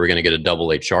thinking they were going to get a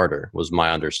AA charter, was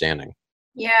my understanding.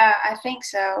 Yeah, I think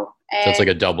so. So it's like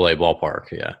a AA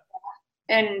ballpark, yeah.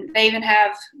 And they even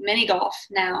have mini golf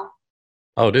now.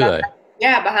 Oh, do they?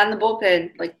 Yeah, behind the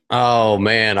bullpen. Oh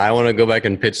man, I want to go back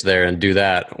and pitch there and do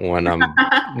that when I'm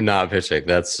not pitching.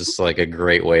 That's just a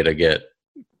great way to get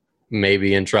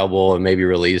maybe in trouble and maybe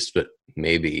released, but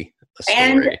maybe a story.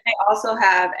 And they also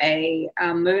have a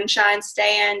moonshine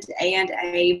stand and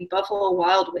a Buffalo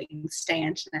Wild Wings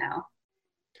stand now.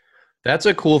 That's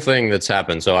a cool thing that's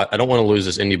happened. So I don't want to lose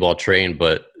this indie ball train,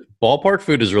 but ballpark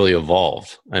food has really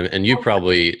evolved. And you've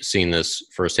probably seen this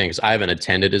firsthand, because I haven't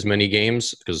attended as many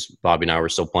games because Bobby and I were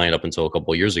still playing up until a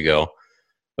couple of years ago.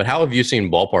 But how have you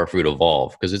seen ballpark food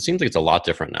evolve? Because it seems like it's a lot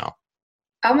different now.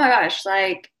 Oh my gosh.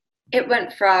 It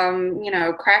went from,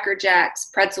 Cracker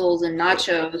Jacks, pretzels, and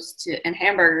nachos and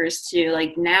hamburgers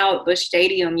to now at Busch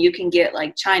Stadium, you can get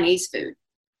Chinese food.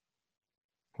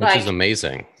 Which is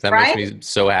amazing. That makes me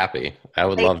so happy. I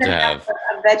would love to have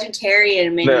a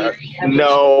vegetarian menu.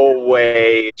 No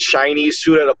way. Chinese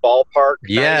food at a ballpark?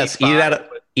 Yes,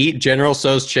 eat General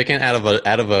Tso's chicken out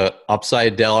of a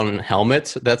upside down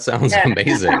helmet. That sounds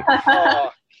amazing.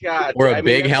 Oh God. Or a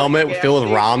big helmet filled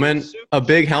with ramen. A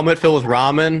big helmet filled with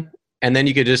ramen, and then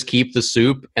you could just keep the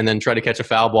soup and then try to catch a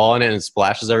foul ball in it, and it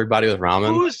splashes everybody with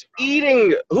ramen.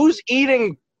 Who's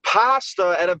eating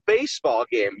pasta at a baseball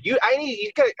game? You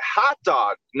get a hot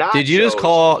dog. Nachos. Did you just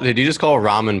call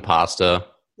ramen pasta?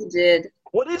 You did.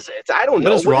 What is it? I don't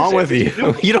know. What is wrong with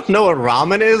you? You don't know what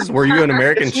ramen is? Were you an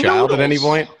American child at any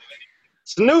point?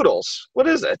 It's noodles. What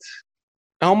is it?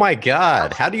 Oh my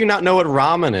God! How do you not know what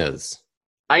ramen is?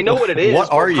 I know what it is.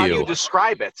 What are you? How do you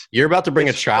describe it? You're about to bring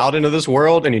a child into this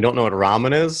world, and you don't know what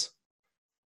ramen is?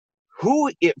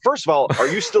 First of all, are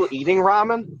you still eating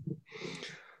ramen?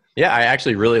 Yeah, I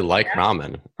actually really like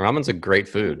ramen. Ramen's a great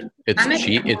food. It's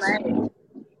cheap.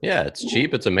 It's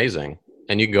cheap. It's amazing.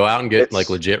 And you can go out and get like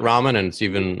legit ramen, and it's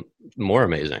even more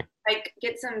amazing. Like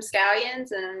get some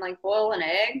scallions and like boil an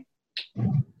egg.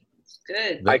 It's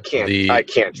good. I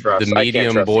can't trust the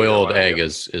medium boiled egg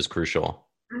is crucial.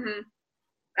 Mm-hmm.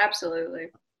 Absolutely.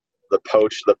 The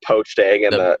poached egg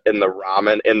in the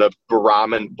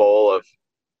ramen bowl of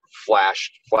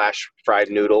flash fried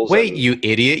noodles. Wait, you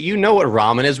idiot! You know what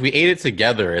ramen is? We ate it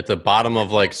together at the bottom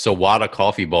of like Sawada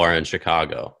Coffee Bar in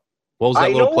Chicago. What was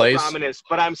that little place? I know what ramen is,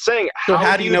 but I'm saying,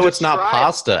 how do you know it's not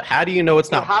pasta? How do you know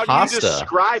it's not pasta? How do you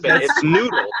describe it? It's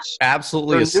noodles.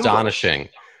 Absolutely astonishing.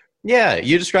 Noodles. Yeah,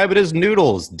 you describe it as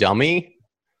noodles, dummy.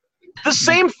 The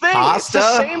same thing. Pasta? It's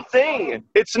the same thing.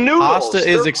 It's noodles. Pasta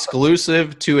is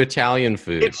exclusive to Italian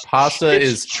food. Pasta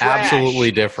is absolutely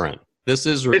different. This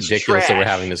is ridiculous that we're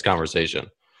having this conversation.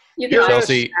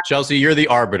 Chelsea, you're the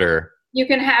arbiter. You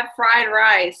can have fried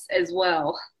rice as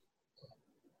well.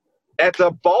 At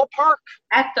the ballpark?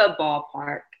 At the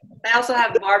ballpark. They also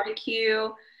have barbecue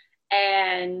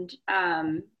and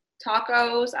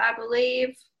tacos, I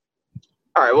believe.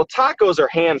 All right, well, tacos are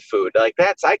hand food. Like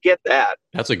I get that.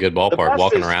 That's a good ballpark.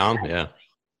 Walking around, yeah.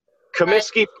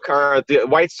 Comiskey, the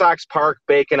White Sox Park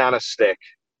bacon on a stick.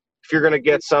 If you're gonna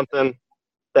get something,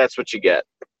 that's what you get.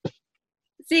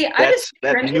 See, that's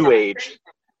new age.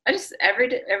 I just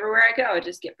everywhere I go, I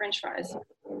just get French fries.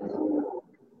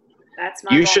 That's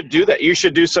my. You should do that. You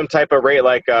should do some type of rate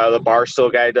like the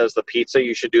Barstool guy does the pizza.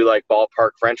 You should do like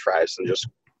ballpark French fries and just.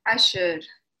 I should.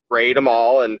 Rate them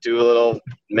all and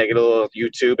make it a little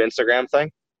YouTube, Instagram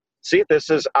thing. See, this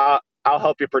is, I'll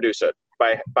help you produce it.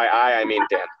 By I mean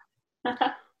Dan.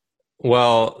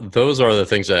 Well, those are the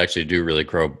things that actually do really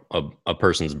grow a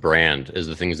person's brand, is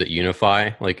the things that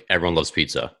unify. Like everyone loves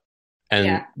pizza.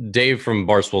 And Dave from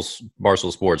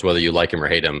Barstool Sports, whether you like him or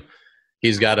hate him,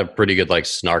 he's got a pretty good like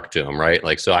snark to him, right?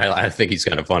 Like, so I think he's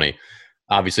kind of funny.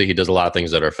 Obviously, he does a lot of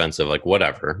things that are offensive, like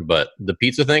whatever. But the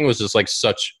pizza thing was just like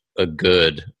such a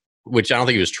good, which I don't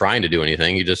think he was trying to do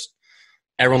anything.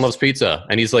 Everyone loves pizza,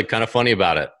 and he's like kind of funny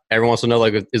about it. Everyone wants to know,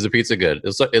 like, is the pizza good?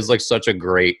 It's like such a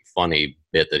great, funny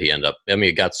bit that he ended up. I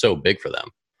mean, it got so big for them.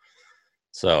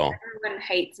 So everyone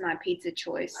hates my pizza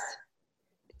choice.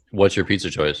 What's your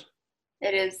pizza choice?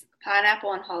 It is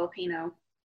pineapple and jalapeno.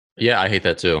 Yeah, I hate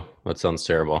that too. That sounds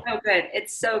terrible. So good.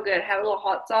 It's so good. Have a little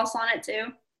hot sauce on it too.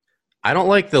 I don't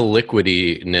like the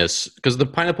liquidiness because the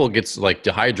pineapple gets like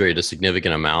dehydrated a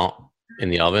significant amount in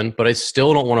the oven, but I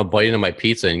still don't want to bite into my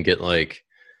pizza and get like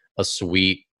a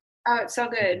sweet. Oh, it's so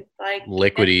good. Like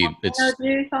liquidy. It's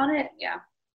juice on it. Yeah.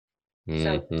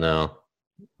 No.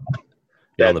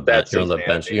 You're on the bench. You're on the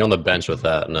bench. You're on the bench with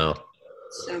that. No.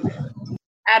 So good.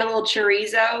 Add a little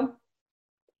chorizo.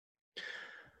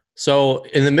 So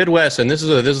in the Midwest, and this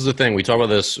is the thing, we talk about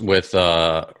this with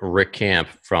Rick Camp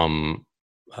from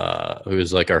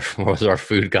who's like our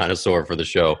food connoisseur for the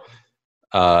show.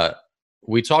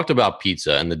 We talked about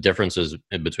pizza and the differences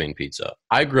in between pizza.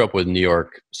 I grew up with New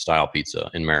York style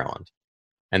pizza in Maryland,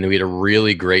 and then we had a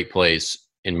really great place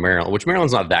in Maryland, which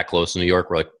Maryland's not that close to New York.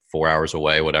 We're like 4 hours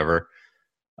away, whatever.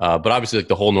 But obviously, like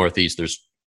the whole Northeast, there's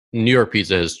New York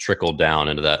pizza has trickled down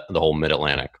into the whole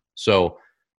Mid-Atlantic. So,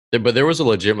 but there was a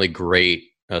legitimately great,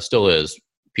 still is,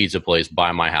 pizza place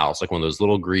by my house, like one of those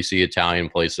little greasy Italian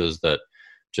places that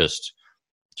just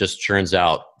churns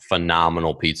out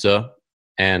phenomenal pizza.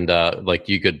 And like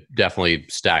you could definitely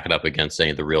stack it up against any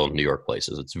of the real New York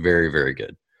places. It's very, very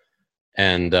good.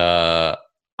 And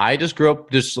I just grew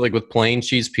up just like with plain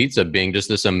cheese pizza being just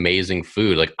this amazing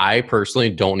food. Like I personally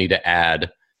don't need to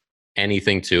add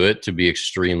anything to it to be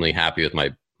extremely happy with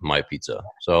my pizza.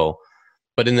 So,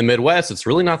 but in the Midwest, it's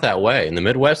really not that way. In the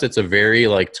Midwest, it's a very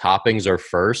like toppings are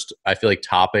first. I feel like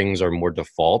toppings are more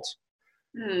default,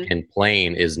 and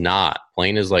plain is not.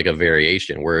 Plain is like a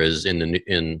variation. Whereas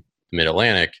in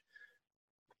Mid-Atlantic,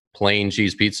 plain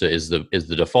cheese pizza is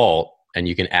the default, and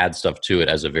you can add stuff to it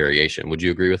as a variation. Would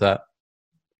you agree with that?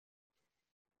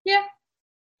 Yeah,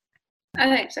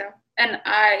 I think so. And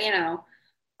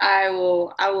I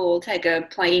will take a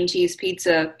plain cheese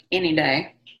pizza any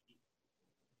day.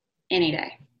 Any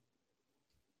day.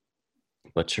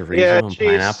 But chorizo and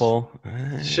pineapple?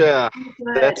 Sure.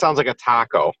 That sounds like a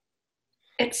taco.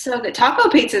 It's so good. Taco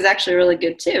pizza is actually really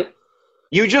good too.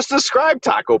 You just described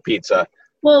taco pizza.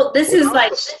 Well, this is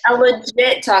like a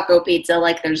legit taco pizza.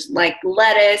 Like there's like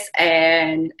lettuce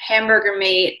and hamburger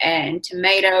meat and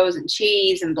tomatoes and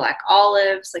cheese and black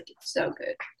olives. Like it's so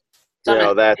good.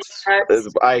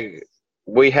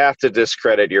 We have to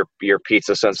discredit your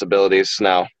pizza sensibilities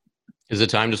now. Is it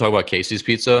time to talk about Casey's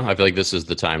Pizza? I feel like this is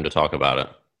the time to talk about it.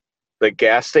 The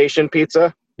gas station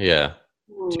pizza? Yeah.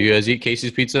 Do you guys eat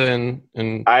Casey's Pizza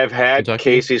in I've had Kentucky?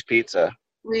 Casey's Pizza.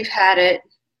 We've had it.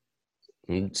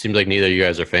 It seems like neither of you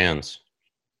guys are fans.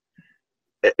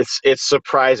 It's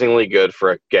surprisingly good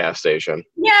for a gas station.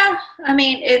 Yeah, I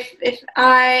mean, it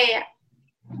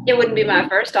wouldn't be my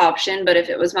first option, but if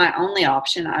it was my only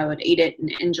option, I would eat it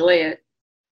and enjoy it.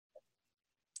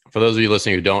 For those of you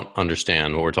listening who don't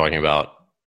understand what we're talking about,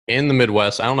 in the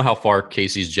Midwest, I don't know how far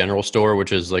Casey's General Store,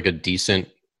 which is like a decent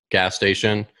gas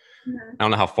station, I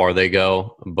don't know how far they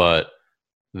go, but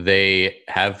they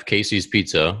have Casey's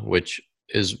Pizza, which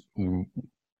is,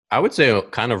 I would say,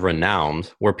 kind of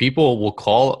renowned, where people will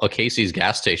call a Casey's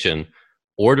gas station,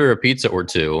 order a pizza or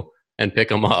two, and pick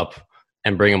them up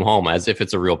and bring them home as if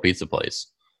it's a real pizza place.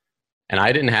 And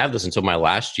I didn't have this until my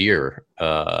last year.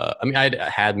 I mean, I'd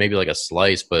had maybe like a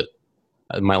slice, but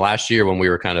my last year when we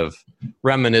were kind of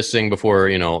reminiscing before,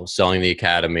 selling the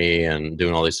academy and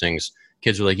doing all these things,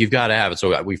 kids were like, you've got to have it.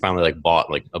 So we finally like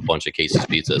bought like a bunch of Casey's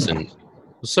pizzas, and it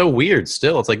was so weird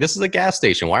still. It's like, this is a gas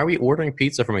station. Why are we ordering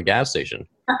pizza from a gas station?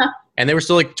 And they were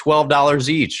still like $12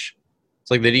 each.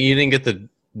 It's like you didn't get the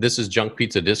This Is Junk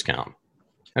Pizza discount.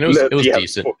 And it was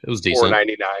decent. It was decent.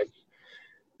 $4.99.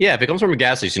 Yeah, if it comes from a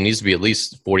gas station, it needs to be at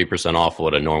least 40% off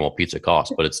what a normal pizza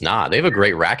costs, but it's not. They have a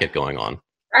great racket going on.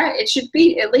 Right. It should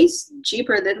be at least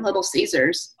cheaper than Little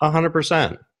Caesars.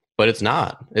 100%. But it's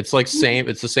not. It's like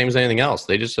it's the same as anything else.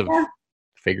 They just have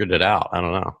figured it out. I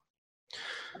don't know.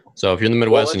 So if you're in the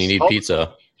Midwest and you need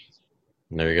pizza,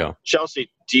 there you go. Chelsea,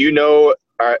 do you know,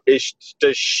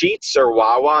 does Sheetz or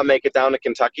Wawa make it down to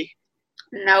Kentucky?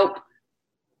 Nope.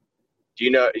 Do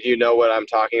you know what I'm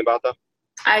talking about, though?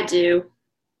 I do.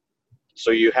 So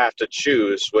you have to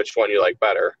choose which one you like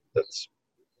better. It's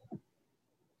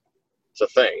a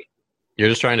thing. You're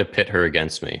just trying to pit her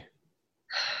against me.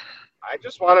 I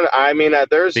just wanted. I mean,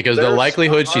 there's the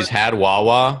likelihood she's had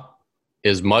Wawa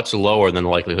is much lower than the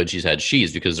likelihood she's had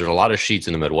Sheetz, because there's a lot of Sheetz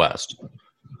in the Midwest.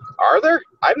 Are there?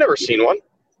 I've never seen one.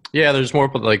 Yeah, there's more.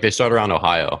 Like, they start around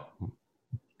Ohio.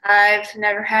 I've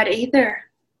never had either.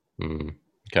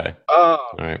 Okay. Oh.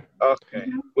 All right. Okay.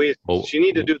 You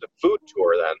need to do the food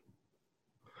tour then.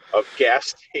 Of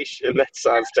gas station. That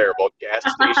sounds terrible. Gas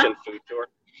station food tour.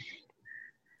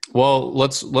 Well,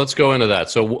 let's go into that.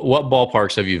 So what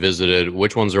ballparks have you visited?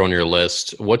 Which ones are on your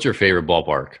list? What's your favorite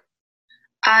ballpark?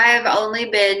 I've only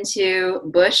been to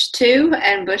Busch 2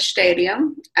 and Busch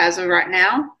Stadium as of right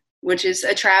now, which is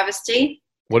a travesty.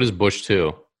 What is Busch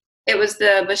 2? It was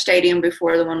the Busch Stadium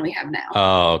before the one we have now.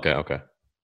 Oh, okay.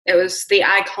 It was the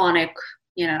iconic,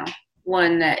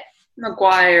 one that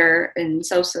McGuire and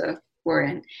Sosa were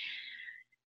in.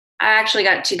 I actually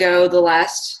got to go the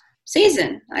last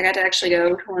season. I got to actually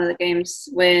go to one of the games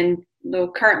when the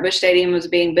current Busch Stadium was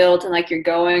being built, and like you're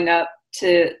going up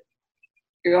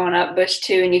Busch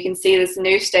 2 and you can see this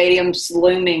new stadium just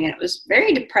looming, and it was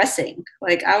very depressing.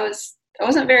 Like I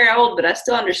wasn't very old, but I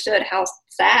still understood how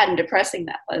sad and depressing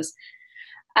that was.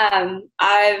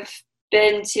 I've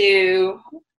been to,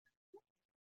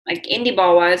 like, Indy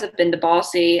ball wise, I've been to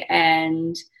Bossy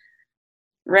and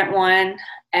Rent One,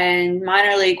 and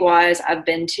minor league wise, I've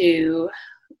been to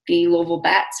the Louisville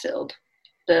Bats field,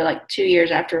 2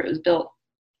 years after it was built.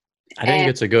 I didn't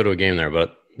get to go to a game there,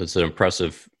 but it's an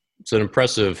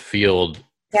impressive field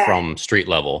from street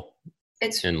level.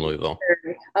 It's in Louisville.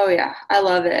 Oh yeah, I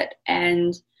love it.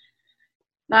 And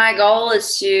my goal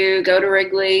is to go to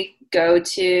Wrigley, go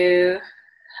to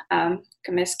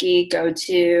Comiskey, go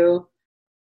to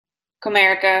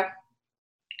Comerica,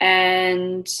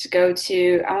 and I want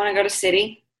to go to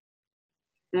City.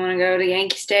 I want to go to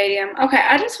Yankee Stadium. Okay,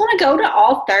 I just want to go to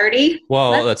all 30.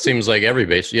 Well, that seems like every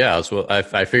base. Yeah, so I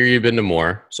figure you've been to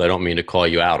more, so I don't mean to call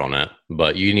you out on it,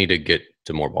 but you need to get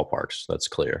to more ballparks. That's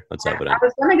clear. That's evident. I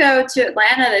was going to go to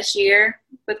Atlanta this year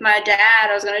with my dad.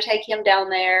 I was going to take him down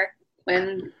there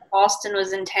when Austin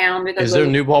was in town. Is there a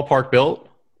new ballpark built?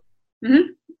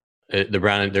 Mm-hmm. The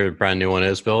brand new one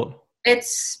is built?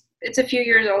 It's a few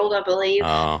years old, I believe.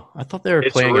 Oh, I thought they were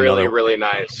playing really, really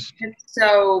nice. It's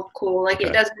so cool. Like,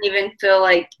 It doesn't even feel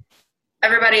like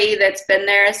everybody that's been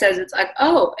there says it's like,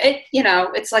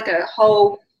 it's like a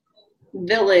whole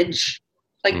village,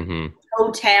 like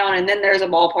whole town, and then there's a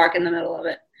ballpark in the middle of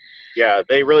it. Yeah,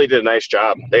 they really did a nice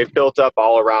job. They've built up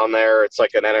all around there. It's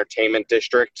like an entertainment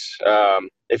district.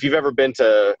 If you've ever been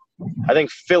to, I think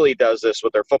Philly does this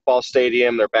with their football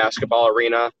stadium, their basketball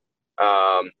arena,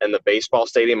 and the baseball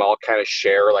stadium all kind of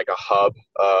share like a hub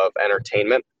of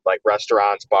entertainment, like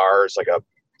restaurants, bars,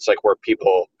 it's like where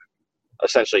people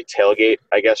essentially tailgate,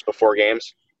 I guess, before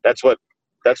games. That's what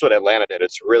Atlanta did.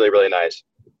 It's really, really nice.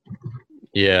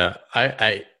 Yeah,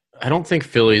 I don't think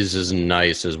Philly's as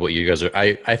nice as what you guys are.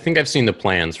 I think I've seen the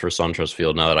plans for SunTrust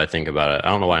Field now that I think about it. I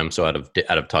don't know why I'm so out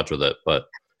of touch with it, but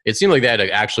it seemed like they had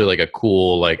actually like a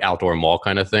cool like outdoor mall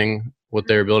kind of thing what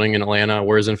they were building in Atlanta.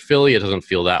 Whereas in Philly, it doesn't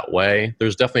feel that way.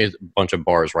 There's definitely a bunch of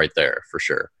bars right there for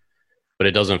sure, but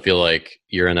it doesn't feel like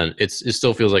you're in a. It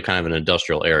still feels like kind of an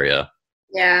industrial area.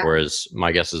 Yeah. Whereas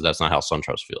my guess is that's not how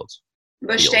SunTrust feels.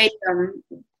 Busch Stadium,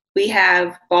 we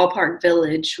have Ballpark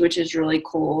Village, which is really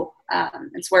cool.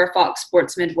 It's where Fox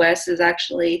Sports Midwest is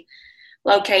actually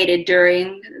located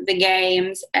during the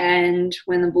games. And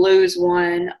when the Blues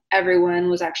won, everyone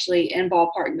was actually in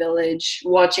Ballpark Village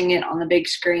watching it on the big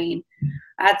screen.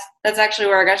 That's actually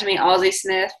where I got to meet Ozzie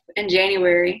Smith in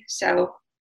January. So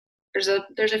there's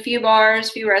a few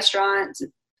bars, few restaurants,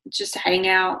 just to hang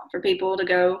out for people to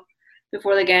go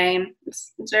before the game.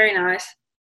 It's very nice.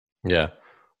 Yeah.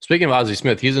 Speaking of Ozzie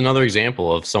Smith, he's another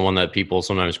example of someone that people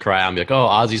sometimes cry out and be like, oh,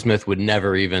 Ozzie Smith would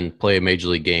never even play a major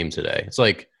league game today. It's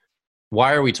like,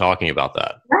 why are we talking about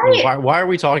that? Right. Why are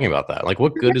we talking about that? Like,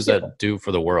 what good does that do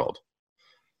for the world?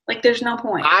 Like, there's no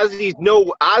point.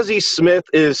 Ozzie Smith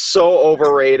is so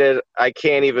overrated. I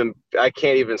can't even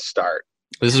start.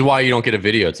 This is why you don't get a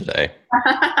video today.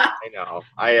 I know.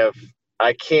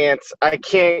 I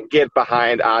can't get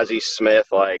behind Ozzie Smith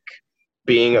like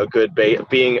being a good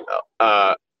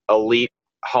elite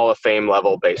Hall of Fame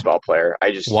level baseball player.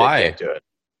 I can't do it.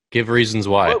 Give reasons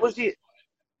why. What was he?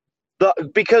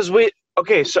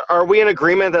 So are we in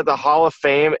agreement that the Hall of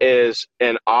Fame is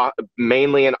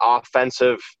mainly an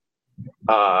offensive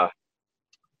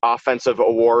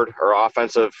award or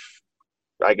offensive,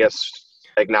 I guess,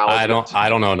 acknowledgement? I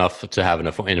don't know enough to have an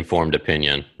informed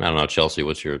opinion. I don't know, Chelsea.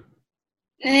 What's your?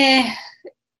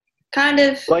 Kind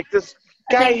of. Like this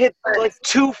guy hit like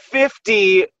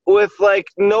 250 with like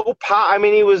no pop. I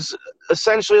mean, he was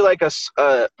essentially like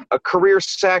a career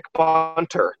sack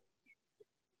bunter.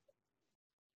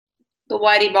 The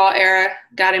Whitey Ball era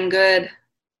got him good.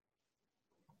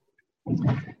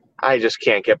 I just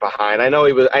can't get behind. I know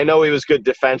he was good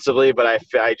defensively, but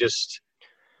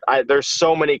there's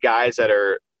so many guys that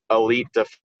are elite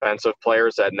defensive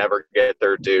players that never get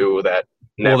their due. That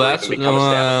never even become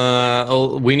a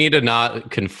stat. We need to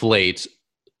not conflate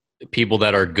people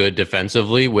that are good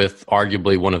defensively with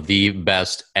arguably one of the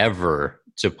best ever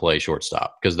to play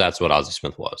shortstop, because that's what Ozzie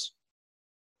Smith was.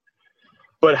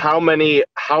 But how many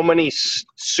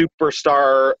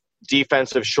superstar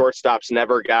defensive shortstops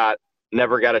never got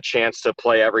a chance to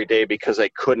play every day because they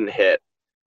couldn't hit?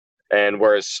 And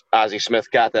whereas Ozzie Smith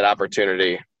got that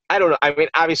opportunity. I don't know. I mean,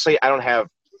 obviously I don't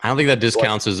think that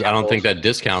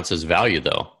discounts his value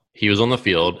though. He was on the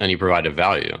field and he provided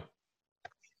value.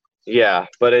 Yeah,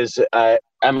 but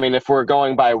if we're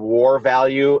going by WAR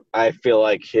value, I feel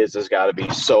like his has got to be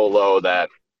so low that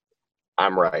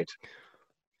I'm right.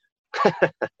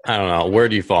 I don't know. Where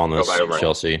do you fall on this,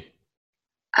 Chelsea?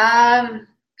 I'm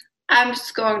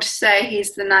just going to say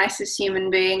he's the nicest human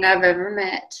being I've ever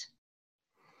met.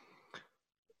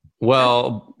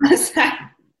 Well,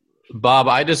 Bob,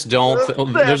 I just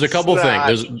don't. There's a couple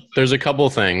things. There's a couple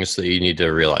things that you need to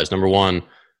realize. Number one,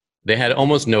 they had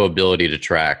almost no ability to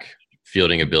track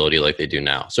fielding ability like they do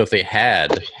now. So if they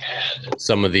had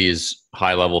some of these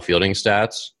high-level fielding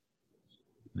stats,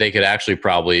 they could actually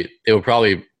it would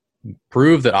probably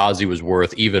prove that Ozzie was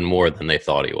worth even more than they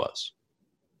thought he was.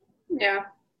 Yeah.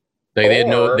 They had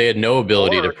no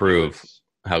ability to prove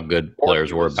how good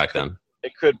players were back then.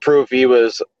 It could prove he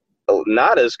was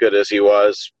not as good as he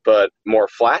was, but more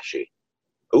flashy.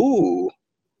 Ooh,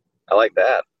 I like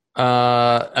that.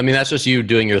 That's just you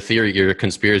doing your theory, your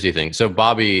conspiracy thing. So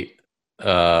Bobby,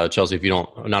 Chelsea, if you're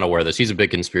not aware of this, he's a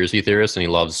big conspiracy theorist, and he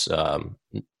loves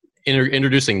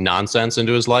introducing nonsense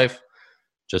into his life,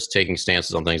 just taking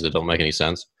stances on things that don't make any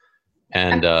sense.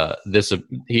 And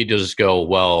he just go,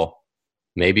 well,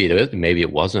 maybe it is, maybe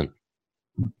it wasn't.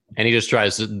 And he just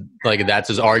tries to, like, that's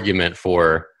his argument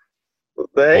for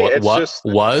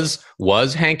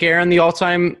was Hank Aaron the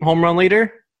all-time home run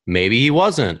leader? Maybe he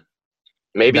wasn't.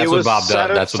 Maybe that's what Bob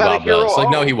does. That's what Bob does. It's like,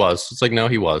 no, he was. It's like, no,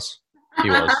 he was. He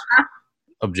was.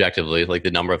 Objectively, like,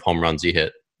 the number of home runs he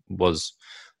hit was,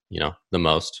 the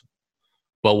most.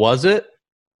 But was it?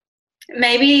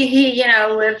 Maybe he,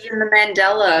 lived in the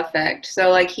Mandela effect.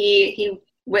 So, like, he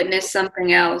witnessed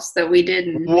something else that we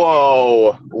didn't.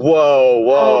 Whoa.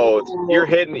 Oh. You're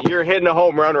hitting a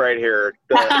home run right here.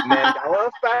 The Mandela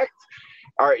effect?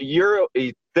 All right,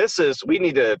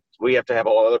 we have to have a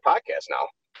whole other podcast now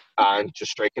on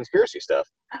just straight conspiracy stuff.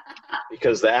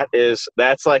 Because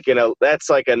that's like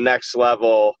a next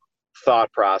level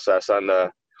thought process on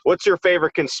what's your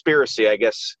favorite conspiracy, I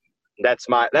guess. That's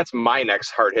my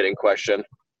next hard-hitting question.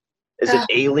 Is it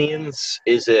aliens?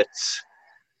 Is it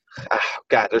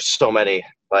God, there's so many.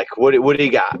 Like, what do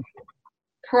you got?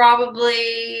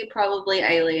 Probably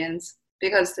aliens,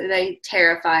 because they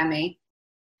terrify me.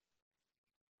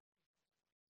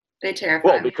 They terrify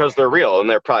me. Well, because they're real, and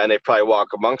they probably walk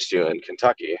amongst you in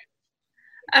Kentucky.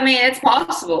 I mean, it's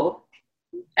possible.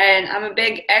 And I'm a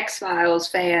big X-Files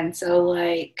fan, so,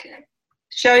 like,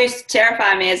 show used to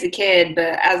terrify me as a kid,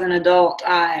 but as an adult,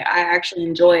 I actually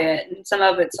enjoy it. And some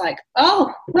of it's like,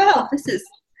 oh, well, this is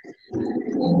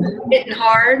hitting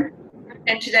hard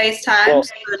in today's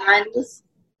times, the 90s.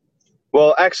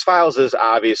 Well, X-Files is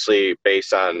obviously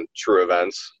based on true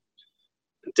events.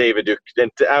 David Duke,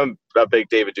 I'm a big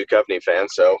David Duchovny fan,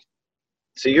 so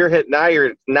you're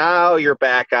you're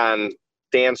back on.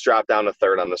 Dan's dropped down to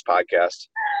third on this podcast.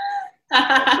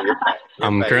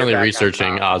 I'm currently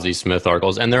researching Ozzie Smith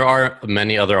articles, and there are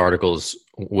many other articles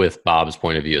with Bob's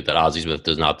point of view that Ozzie Smith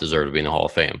does not deserve to be in the Hall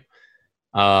of Fame.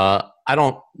 I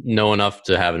don't know enough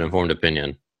to have an informed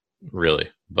opinion, really,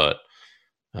 but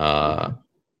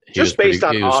just based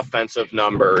on offensive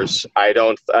numbers, I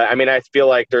feel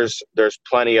like there's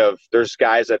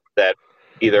guys that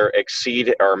either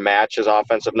exceed or match his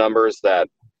offensive numbers that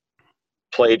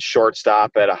played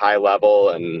shortstop at a high level,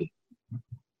 and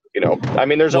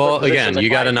there's again, you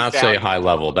got to not say high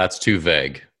level. That's too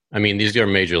vague. I mean, these are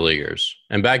major leaguers,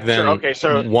 and back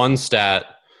then, one stat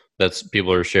that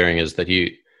people are sharing is that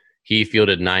he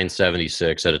fielded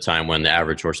 976 at a time when the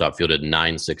average shortstop fielded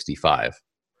 965,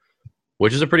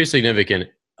 which is a pretty significant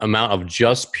amount of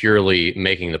just purely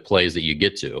making the plays that you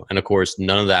get to. And of course,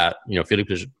 none of that,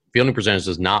 fielding percentage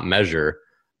does not measure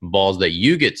balls that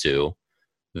you get to.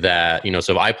 That,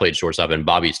 so if I played shortstop and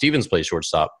Bobby Stevens plays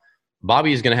shortstop,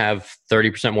 Bobby is going to have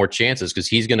 30% more chances because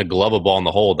he's going to glove a ball in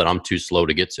the hole that I'm too slow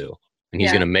to get to, and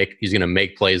he's going to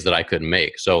make plays that I couldn't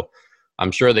make. So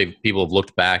I'm sure people have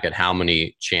looked back at how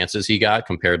many chances he got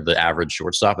compared to the average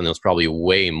shortstop, and there's probably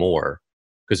way more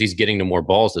because he's getting to more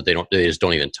balls that they just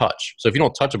don't even touch. So if you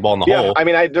don't touch a ball in the hole,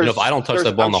 if I don't touch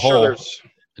that ball in the hole,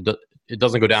 it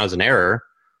doesn't go down as an error.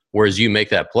 Whereas you make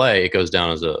that play, it goes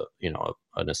down as an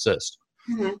assist.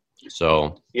 Mm-hmm.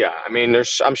 So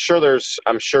I'm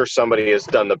sure somebody has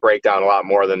done the breakdown a lot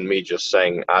more than me just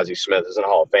saying Ozzie Smith is a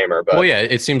Hall of Famer. But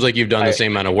it seems like you've done the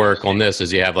same amount of work on this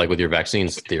as you have like with your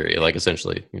vaccines theory, like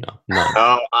essentially, none.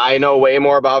 Oh, I know way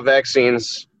more about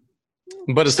vaccines,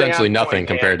 but essentially nothing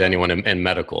compared to anyone in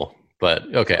medical. But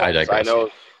okay, I digress. I know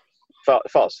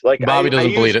false. Like Bobby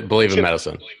doesn't believe in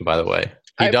medicine, by the way.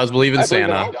 He does believe in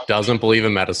Santa, doesn't believe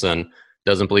in medicine,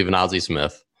 doesn't believe in Ozzie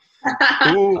Smith.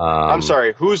 I'm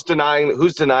sorry. Who's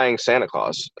denying Santa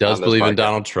Claus? Does believe in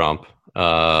Donald Trump.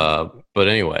 But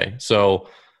anyway, so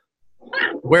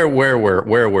where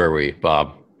were we,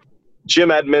 Bob?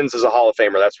 Jim Edmonds is a Hall of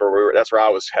Famer. That's where I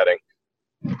was heading.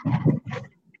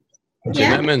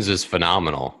 Jim Edmonds is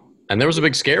phenomenal, and there was a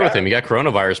big scare with him. He got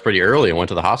coronavirus pretty early and went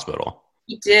to the hospital.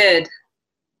 He did.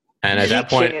 And at that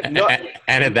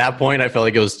point, I felt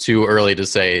like it was too early to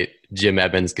say Jim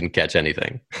Edmonds can catch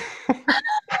anything.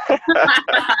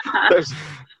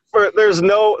 there's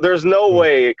no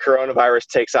way coronavirus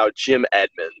takes out Jim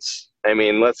Edmonds. I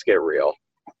mean, let's get real.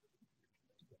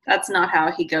 That's not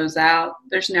how he goes out.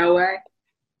 There's no way.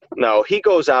 No, he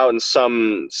goes out in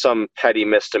some petty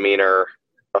misdemeanor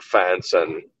offense,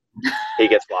 and he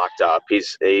gets locked up.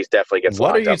 He's definitely gets.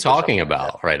 What locked are you up talking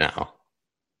about right now?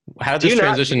 How did this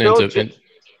transition into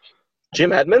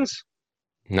Jim Edmonds?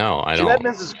 No, I don't. Jim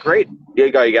Edmonds is great.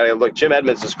 You gotta look. Jim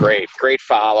Edmonds is great. Great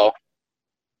follow.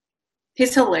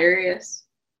 He's hilarious.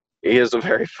 He is a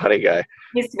very funny guy.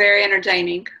 He's very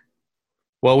entertaining.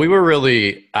 Well,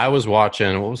 I was watching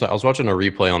a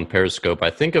replay on Periscope.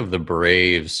 I think of the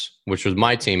Braves, which was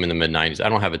my team in the mid-90s. I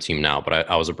don't have a team now, but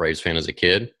I was a Braves fan as a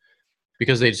kid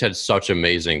because they just had such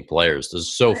amazing players. It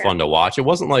was so fun to watch. It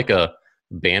wasn't like a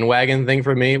bandwagon thing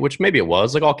for me, which maybe it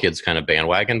was. Like all kids kind of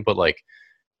bandwagon, but like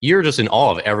you're just in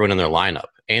awe of everyone in their lineup.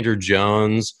 Andrew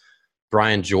Jones,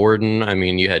 Brian Jordan. I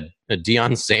mean, you had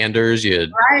Deion Sanders, you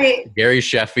had Gary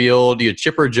Sheffield, you had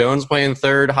Chipper Jones playing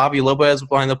third, Javi Lopez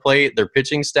behind the plate, their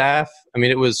pitching staff. I mean,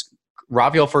 it was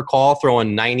Rafael Furcal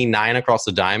throwing 99 across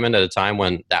the diamond at a time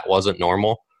when that wasn't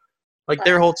normal. Like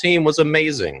their whole team was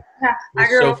amazing. Yeah, it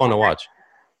was so fun to watch.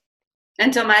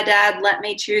 Until my dad let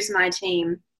me choose my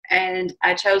team, and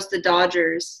I chose the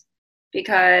Dodgers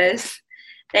because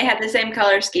they had the same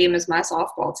color scheme as my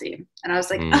softball team. And I was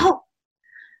like, oh.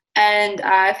 And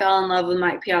I fell in love with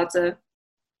Mike Piazza.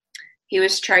 He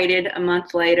was traded a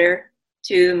month later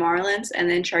to the Marlins and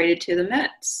then traded to the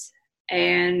Mets.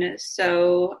 And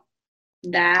so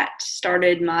that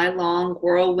started my long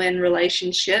whirlwind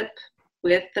relationship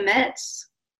with the Mets.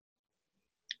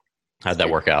 How'd that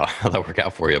work out? How'd that work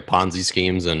out for you? Ponzi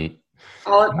schemes and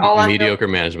mediocre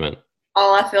management.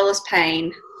 All I feel is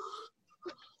pain.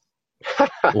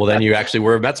 Well, then you actually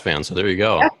were a Mets fan, so there you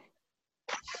go. Yeah.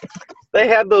 They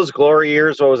had those glory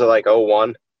years. What was it, like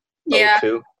 01, yeah.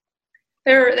 02?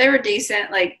 They were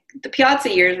decent. Like, the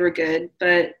Piazza years were good,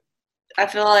 but I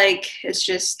feel like it's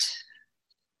just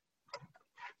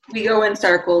we go in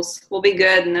circles. We'll be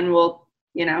good, and then we'll,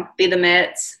 be the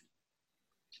Mets.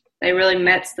 They really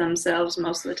Mets themselves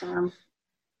most of the time.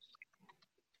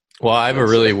 Well, I have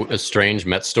a strange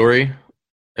Mets story.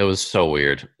 It was so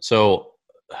weird. So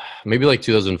maybe like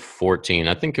 2014,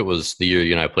 I think it was the year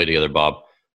you and I played together, Bob.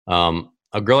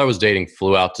 A girl I was dating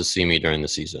flew out to see me during the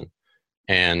season,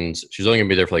 and she was only going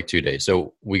to be there for like 2 days.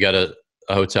 So we got a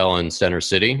hotel in Center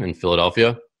City in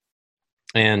Philadelphia,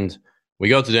 and we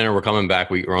go to dinner. We're coming back.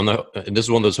 We're on this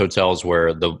is one of those hotels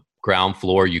where the ground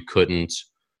floor you couldn't,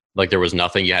 like, there was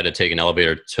nothing. You had to take an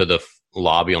elevator to the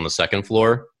lobby on the second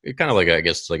floor. It kind of like, I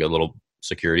guess, like a little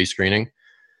security screening.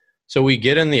 So we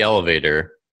get in the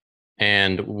elevator,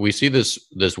 and we see this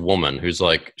woman who's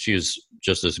like, she's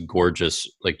just this gorgeous,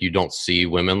 like, you don't see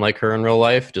women like her in real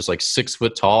life, just like 6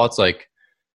 foot tall. It's like,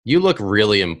 you look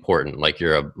really important, like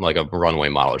you're a runway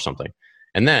model or something.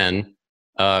 And then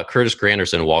Curtis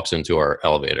Granderson walks into our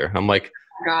elevator. I'm like,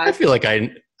 I feel like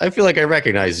I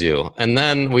recognize you. And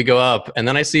then we go up, and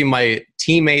then I see my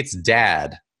teammate's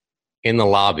dad in the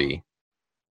lobby.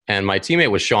 And my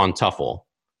teammate was Sean Tuffle,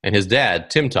 and his dad,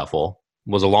 Tim Tuffle,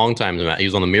 was a long time. He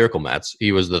was on the Miracle Mets.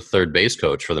 He was the third base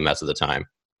coach for the Mets at the time.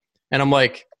 And I'm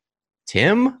like,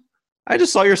 Tim, I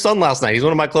just saw your son last night. He's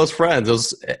one of my close friends.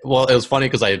 It was funny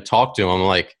because I had talked to him. I'm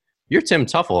like, you're Tim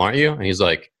Tuffle, aren't you? And he's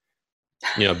like,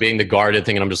 being the guarded,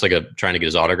 thinking I'm just like trying to get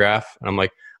his autograph. And I'm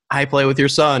like, I play with your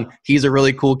son. He's a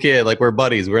really cool kid. Like, we're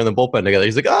buddies. We're in the bullpen together.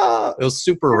 He's like, it was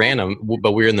super random,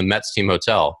 but we were in the Mets team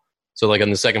hotel. So like on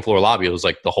the second floor lobby, it was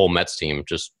like the whole Mets team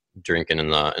just drinking in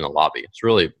the lobby. It's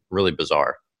really, really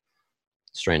bizarre.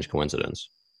 Strange coincidence.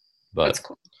 But that's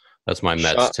cool. That's my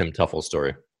Mets Tim Tuffle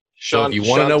story. So if you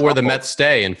want to know where the Mets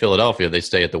stay in Philadelphia, they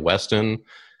stay at the Westin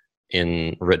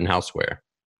in Rittenhouse Square.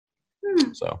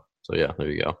 So yeah, there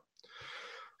you go.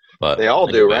 But they all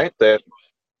do, right? That's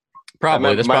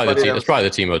probably the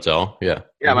team hotel. Yeah.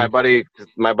 Yeah, my buddy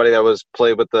that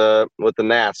played with the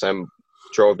Nats, I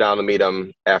drove down to meet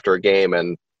him after a game,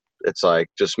 and it's like,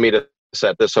 just meet us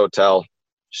at this hotel,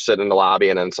 sit in the lobby,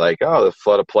 and then it's like, the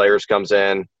flood of players comes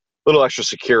in, a little extra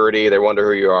security, they wonder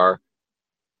who you are.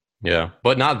 Yeah,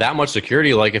 but not that much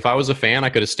security. Like, if I was a fan, I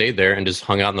could have stayed there and just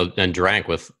hung out and drank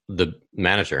with the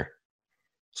manager.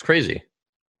 It's crazy. It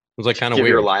was like kind of weird.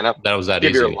 Your lineup. That was that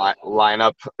easy. Give your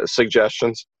lineup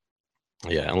suggestions.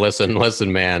 Yeah, and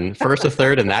listen, man. First to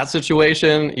third in that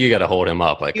situation, you got to hold him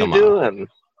up. Like, come on.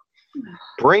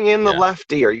 Bring in the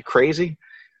lefty. Are you crazy?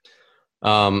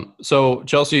 So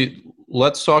Chelsea,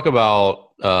 let's talk about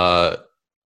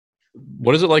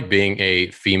what is it like being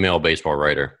a female baseball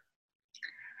writer?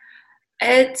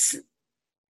 It's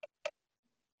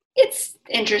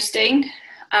interesting.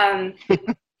 I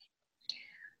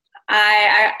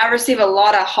receive a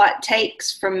lot of hot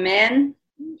takes from men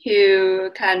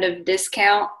who kind of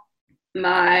discount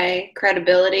my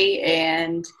credibility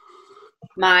and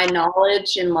my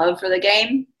knowledge and love for the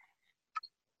game.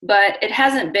 But it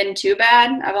hasn't been too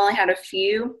bad. I've only had a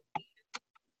few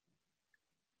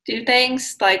do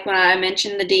things, like when I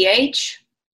mentioned the DH,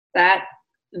 that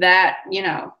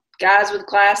guys with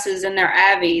glasses and their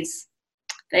Avies,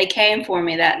 they came for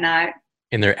me that night.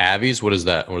 In their Avies? What is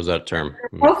that? What is that term?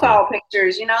 Profile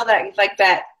pictures,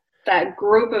 that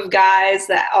group of guys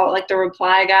that all like the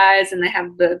reply guys, and they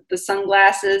have the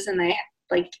sunglasses, and they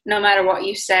like, no matter what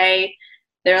you say,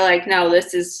 they're like, no,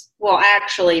 this is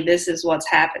what's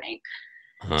happening.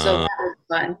 So that was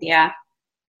fun. Yeah.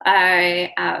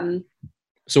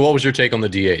 So what was your take on the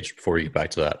DH before you get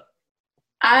back to that?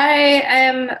 I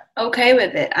am okay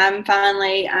with it. I'm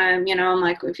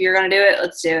like, if you're going to do it,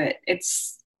 let's do it.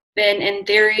 It's been in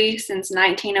theory since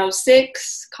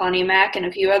 1906. Connie Mack and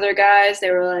a few other guys, they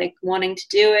were like wanting to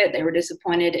do it. They were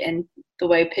disappointed in the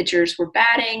way pitchers were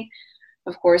batting.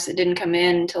 Of course, it didn't come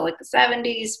in until like the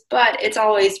 70s, but it's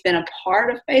always been a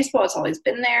part of baseball. It's always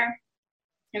been there.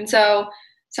 And so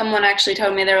someone actually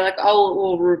told me, they were like,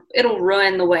 it'll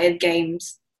ruin the way the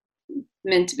game's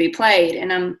meant to be played.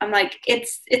 And I'm like,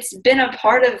 it's been a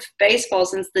part of baseball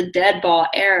since the dead ball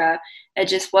era. It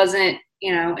just wasn't,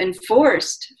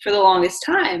 enforced for the longest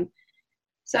time.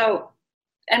 So,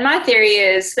 and my theory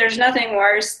is there's nothing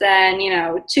worse than,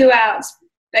 2 outs,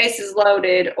 bases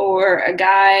loaded, or a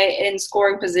guy in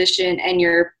scoring position and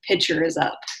your pitcher is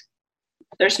up.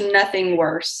 There's nothing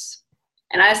worse.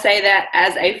 And I say that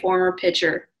as a former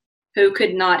pitcher who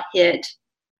could not hit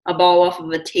a ball off of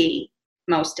a tee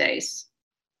most days.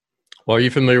 Well, are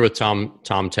you familiar with Tom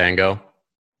Tango?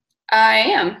 I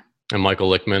am. And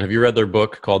Michael Lickman. Have you read their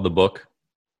book called The Book?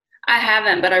 I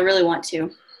haven't, but I really want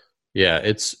to. Yeah,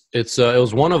 it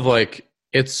was one of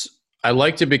I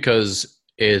liked it because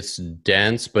it's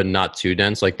dense but not too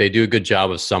dense. Like they do a good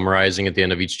job of summarizing at the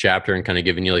end of each chapter and kind of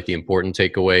giving you like the important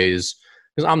takeaways.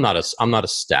 Because I'm not a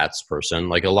stats person.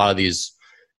 Like a lot of these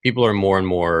people are more and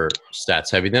more stats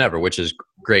heavy than ever, which is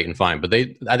great and fine. But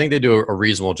I think they do a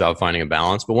reasonable job finding a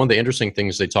balance. But one of the interesting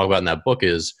things they talk about in that book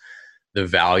is the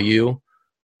value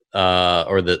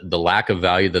or the lack of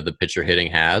value that the pitcher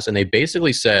hitting has. And they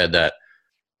basically said that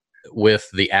with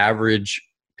the average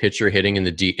pitcher hitting in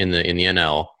the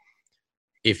NL,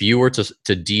 if you were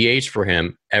to DH for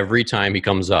him every time he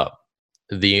comes up,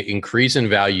 the increase in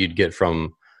value you'd get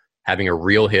from having a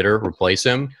real hitter replace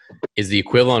him is the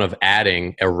equivalent of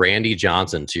adding a Randy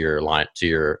Johnson to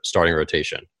your starting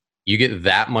rotation. You get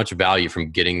that much value from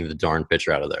getting the darn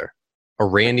pitcher out of there. A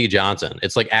Randy Johnson.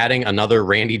 It's like adding another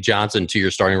Randy Johnson to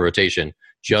your starting rotation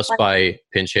just by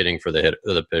pinch hitting for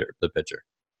the pitcher.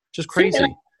 Just crazy.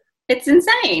 It's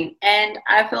insane. And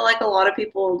I feel like a lot of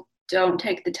people don't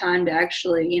take the time to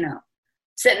actually,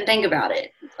 sit and think about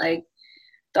it. Like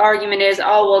the argument is,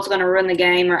 oh, well, it's going to ruin the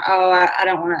game, or, oh, I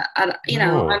don't want to,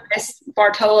 I miss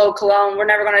Bartolo Colon. We're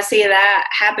never going to see that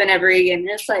happen ever again. And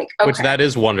it's like, okay. Which that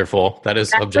is wonderful. That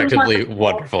is objectively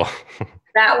wonderful.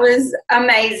 That was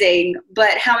amazing.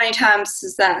 But how many times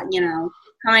is that,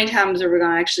 how many times are we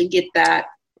going to actually get that?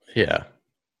 Yeah.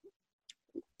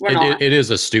 It is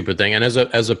a stupid thing. And as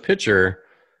a pitcher,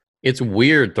 it's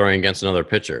weird throwing against another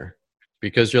pitcher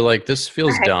because you're like, this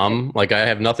feels dumb. Like I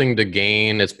have nothing to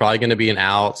gain. It's probably going to be an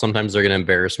out. Sometimes they're going to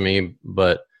embarrass me,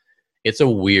 but it's a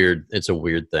weird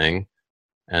thing.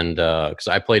 And because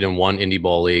I played in one Indy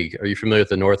ball league. Are you familiar with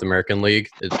the North American League?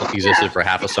 It existed for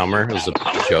half a summer. It was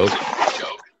a joke.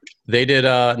 They did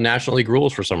National League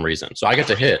rules for some reason. So I got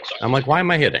to hit. I'm like, why am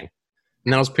I hitting?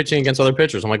 And then I was pitching against other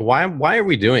pitchers. I'm like, why are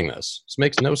we doing this? This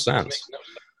makes no sense.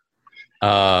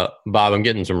 Bob, I'm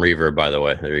getting some reverb, by the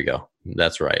way. There you go.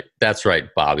 That's right,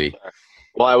 Bobby.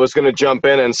 Well, I was going to jump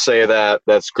in and say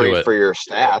that's great for your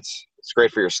stats. It's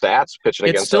great for your stats pitching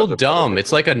against. It's still dumb.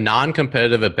 It's like a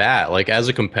non-competitive at bat. Like as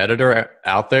a competitor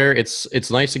out there,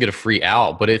 it's nice to get a free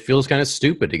out, but it feels kind of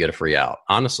stupid to get a free out.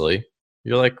 Honestly,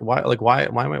 you're like, why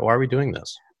are we doing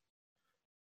this?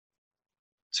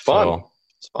 It's fun.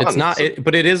 So, it's not,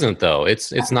 but it isn't though.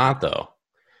 It's not though.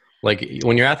 Like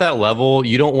when you're at that level,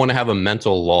 you don't want to have a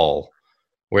mental lull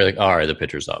where like, all right, the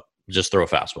pitcher's up. Just throw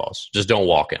fastballs. Just don't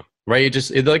walk him. Right?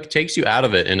 It like takes you out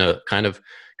of it in a kind of,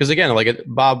 because again, like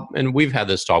Bob, and we've had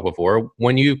this talk before.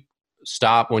 When you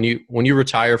stop, when you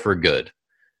retire for good,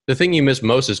 the thing you miss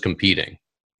most is competing.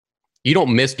 You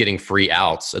don't miss getting free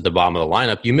outs at the bottom of the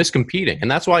lineup. You miss competing, and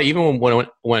that's why even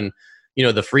when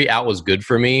the free out was good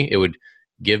for me, it would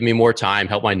give me more time,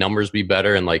 help my numbers be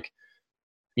better, and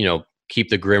keep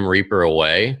the Grim Reaper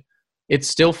away. It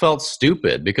still felt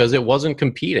stupid because it wasn't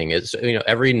competing. It's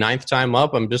every ninth time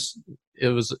up, it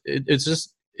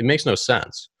makes no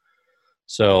sense.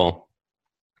 So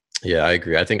yeah, I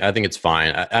agree. I think it's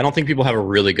fine. I don't think people have a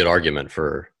really good argument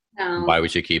for why we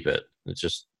should keep it. It's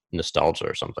just nostalgia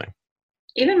or something.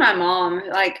 Even my mom,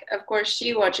 like, of course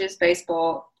she watches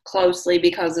baseball closely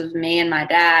because of me and my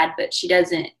dad, but she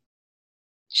doesn't.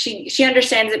 She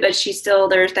understands it, but she still,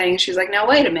 there are things she's like, now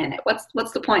wait a minute,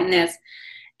 what's the point in this?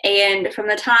 And from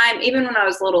the time, even when I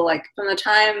was little, like from the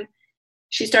time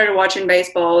she started watching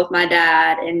baseball with my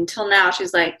dad until now,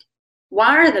 she's like,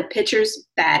 why are the pitchers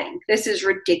batting? This is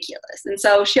ridiculous. And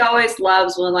so she always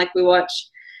loves when like we watch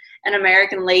an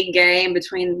American League game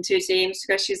between the two teams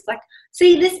because she's like,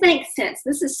 see, this makes sense.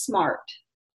 This is smart.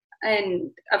 And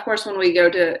of course, when we go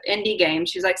to Indy games,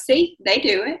 she's like, see, they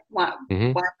do it. Why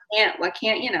can't why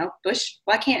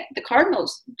can't the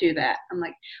Cardinals do that? I'm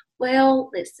like,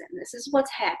 well, listen, this is what's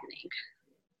happening.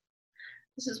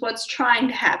 This is what's trying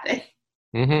to happen.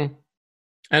 Mm-hmm.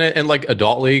 And like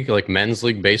adult league, like men's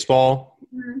league baseball,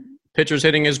 pitchers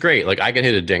hitting is great. Like I could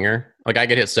hit a dinger. Like I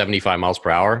could hit 75 miles per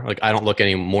hour. Like I don't look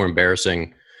any more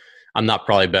embarrassing. I'm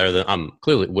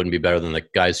clearly wouldn't be better than the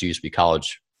guys who used to be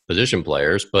college position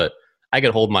players, but I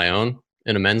could hold my own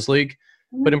in a men's league.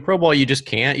 But in pro ball, you just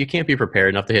can't. You can't be prepared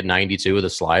enough to hit 92 with a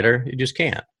slider. You just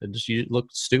can't. You look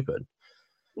stupid.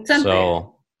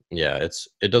 So yeah,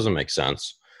 it doesn't make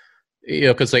sense.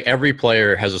 Because like every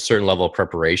player has a certain level of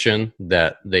preparation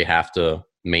that they have to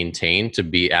maintain to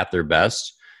be at their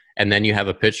best, and then you have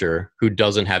a pitcher who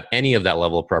doesn't have any of that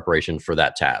level of preparation for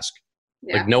that task.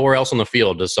 Yeah. Like nowhere else on the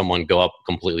field does someone go up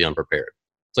completely unprepared.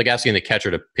 It's like asking the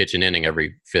catcher to pitch an inning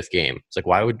every fifth game. It's like,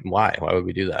 why would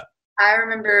we do that? I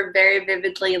remember very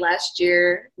vividly last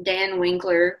year, Dan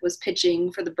Winkler was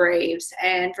pitching for the Braves.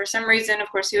 And for some reason, of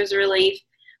course, he was a relief,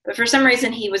 but for some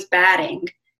reason he was batting.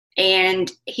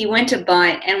 And he went to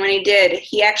bunt. And when he did,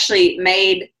 he actually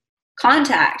made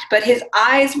contact, but his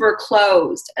eyes were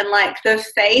closed. And like the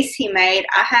face he made,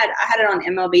 I had it on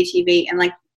MLB TV. And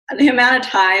like the amount of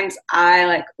times I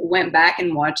like went back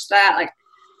and watched that, like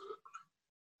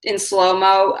in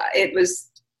slow-mo, it was,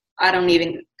 I don't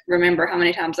even remember how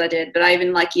many times I did, but I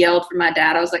even like yelled for my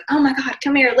dad. I was like, oh my God,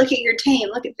 come here, look at your team,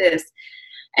 look at this.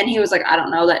 And he was like, I don't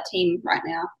know that team right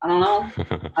now. I don't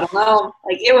know.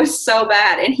 Like it was so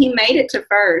bad. And he made it to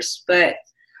first, but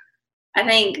I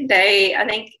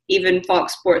think even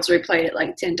Fox Sports replayed it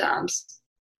like 10 times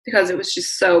because it was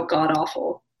just so god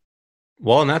awful.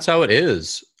 Well, and that's how it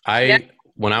is.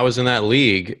 When I was in that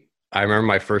league, I remember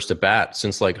my first at bat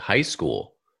since like high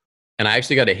school. And I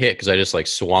actually got a hit because I just like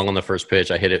swung on the first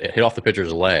pitch. I hit off the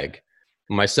pitcher's leg.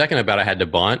 My second at bat, I had to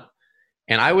bunt.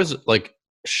 And I was like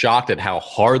shocked at how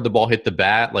hard the ball hit the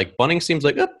bat. Like bunting seems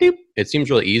like, it seems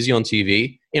really easy on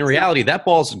TV. In reality, that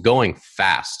ball's going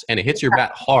fast and it hits your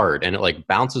bat hard and it like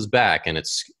bounces back. And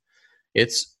it's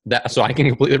that. So I can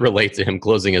completely relate to him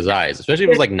closing his eyes, especially if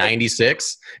it was like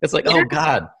 96. It's like, oh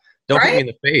God, don't hit me in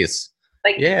the face.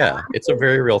 Like, yeah, it's a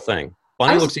very real thing.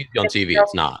 Bunting looks easy on TV.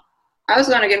 It's not. I was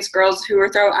going against girls who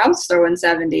were I was throwing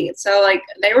 70. So, like,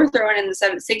 they were throwing in the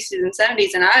 60s and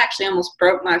 70s, and I actually almost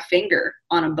broke my finger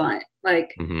on a bunt.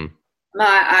 Like,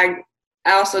 I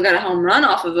also got a home run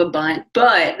off of a bunt,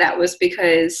 but that was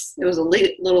because it was a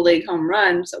little league home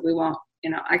run, so we won't,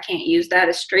 I can't use that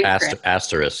as street cred.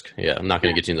 Asterisk. Yeah, I'm not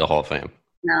going to get you into the Hall of Fame.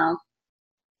 No.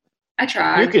 I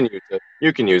tried. You can use it.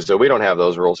 You can use it. We don't have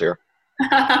those rules here.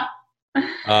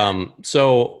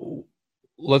 So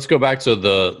let's go back to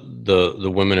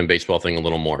the women in baseball thing a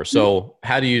little more. So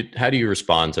how do you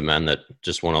respond to men that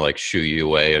just want to like shoo you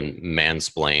away and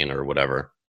mansplain or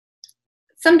whatever?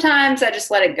 Sometimes I just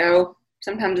let it go.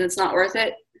 Sometimes it's not worth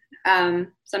it.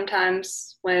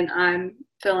 Sometimes when I'm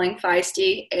feeling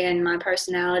feisty and my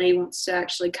personality wants to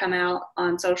actually come out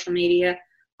on social media,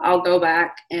 I'll go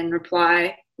back and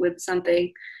reply with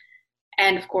something.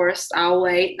 And of course, I'll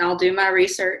wait and I'll do my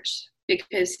research,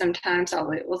 because sometimes I'll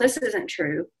wait, well, this isn't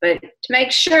true, but to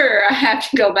make sure I have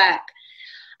to go back.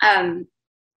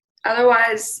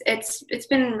 Otherwise, it's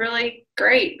been really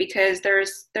great because there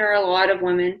are a lot of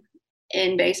women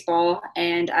in baseball,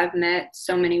 and I've met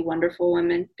so many wonderful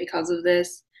women because of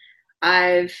this.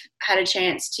 I've had a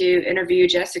chance to interview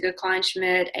Jessica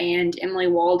Kleinschmidt and Emily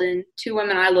Walden, two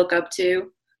women I look up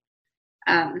to.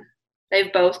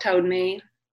 They've both told me,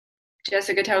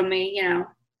 Jessica told me,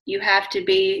 you have to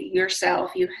be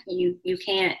yourself. You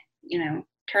can't,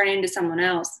 turn into someone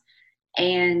else.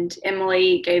 And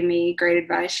Emily gave me great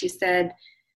advice. She said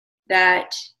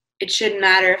that it shouldn't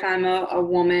matter if I'm a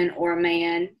woman or a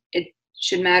man. It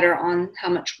should matter on how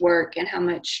much work and how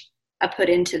much I put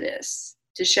into this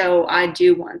to show I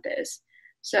do want this.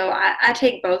 So I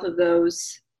take both of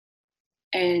those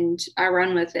and I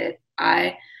run with it.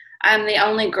 I'm the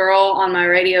only girl on my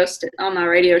radio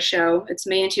show. It's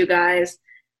me and two guys.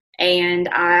 And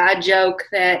I joke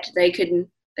that they couldn't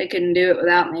do it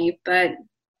without me, but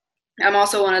I'm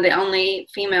also one of the only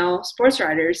female sports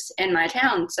writers in my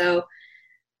town. So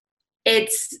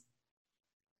it's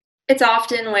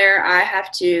often where I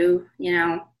have to,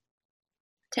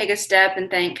 take a step and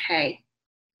think, hey,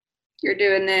 you're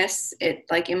doing this. It,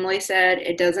 like Emily said,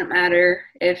 it doesn't matter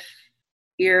if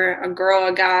you're a girl,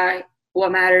 a guy.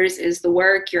 What matters is the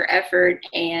work, your effort,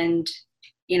 and,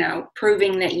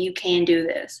 proving that you can do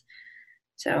this.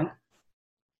 So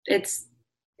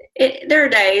there are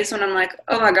days when I'm like,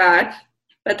 oh my God,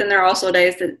 but then there are also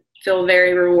days that feel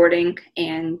very rewarding,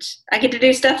 and I get to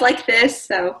do stuff like this.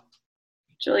 So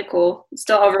it's really cool. It's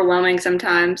still overwhelming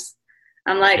sometimes.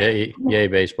 I'm like, yay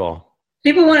baseball.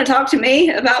 People want to talk to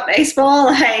me about baseball.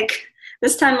 Like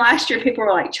this time last year, people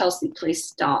were like, Chelsea, please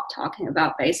stop talking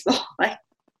about baseball. Like,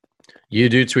 you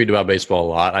do tweet about baseball a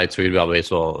lot. I tweet about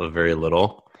baseball very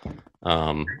little.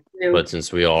 But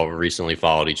since we all recently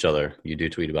followed each other, you do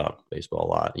tweet about baseball a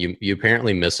lot. You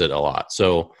apparently miss it a lot.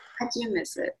 So I do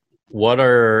miss it.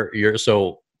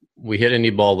 So we hit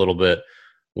indie ball a little bit.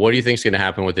 What do you think is going to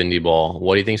happen with indie ball?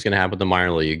 What do you think is going to happen with the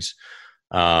minor leagues?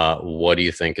 What do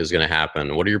you think is going to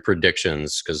happen? What are your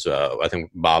predictions? Because I think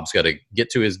Bob's got to get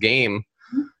to his game,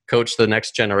 coach the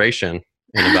next generation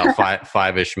in about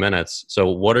five-ish minutes. So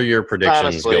what are your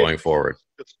predictions going forward?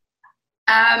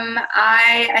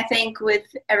 I think with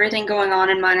everything going on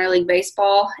in minor league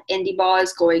baseball, Indy ball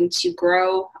is going to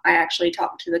grow. I actually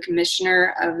talked to the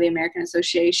commissioner of the American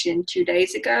Association 2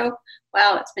 days ago.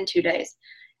 Wow, it's been 2 days.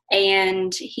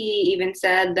 And he even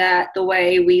said that the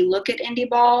way we look at Indy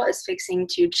ball is fixing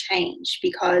to change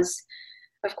because,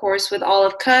 of course, with all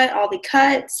the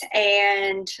cuts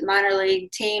and minor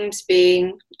league teams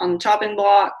being on the chopping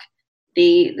block,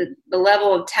 the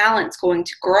level of talent's going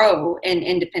to grow in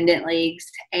independent leagues,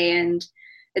 and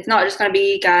it's not just going to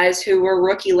be guys who were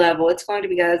rookie level. It's going to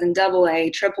be guys in AA,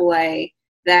 AAA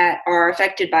that are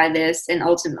affected by this and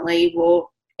ultimately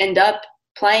will end up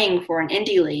playing for an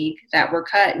indie league that were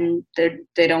cut, and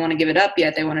they don't want to give it up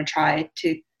yet. They want to try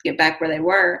to get back where they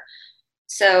were.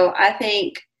 So I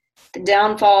think the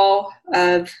downfall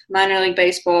of minor league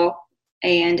baseball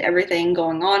and everything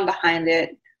going on behind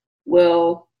it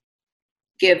will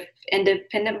give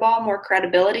independent ball more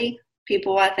credibility.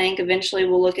 People, I think, eventually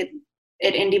will look at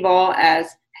indie ball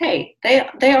as, hey,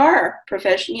 they are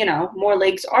professional, more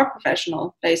leagues are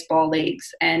professional baseball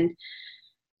leagues. And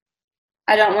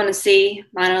I don't want to see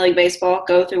minor league baseball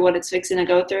go through what it's fixing to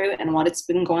go through and what it's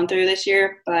been going through this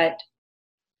year. But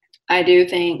I do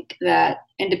think that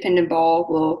independent ball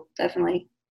will definitely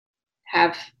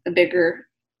have a bigger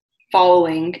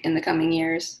following in the coming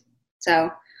years.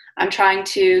 So I'm trying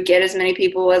to get as many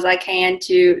people as I can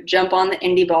to jump on the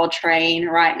indie ball train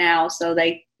right now so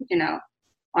they,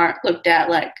 aren't looked at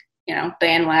like,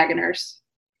 bandwagoners.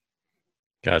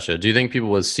 Gotcha. Do you think people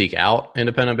would seek out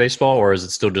independent baseball, or is it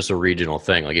still just a regional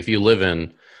thing? Like if you live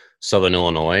in Southern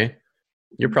Illinois,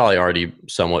 you're probably already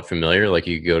somewhat familiar. Like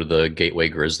you could go to the Gateway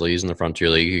Grizzlies in the Frontier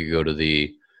League. You could go to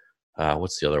the,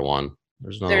 what's the other one?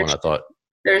 There's another one I thought.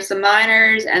 There's the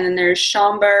Miners, and then there's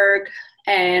Schaumburg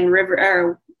and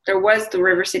there was the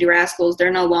River City Rascals.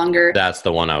 They're no longer. That's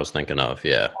the one I was thinking of,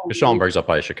 yeah. Schaumburg's up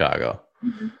by Chicago.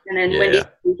 Mm-hmm. And then Windy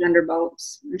City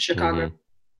Thunderbolts in Chicago. Mm-hmm.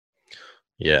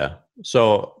 Yeah.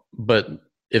 So, but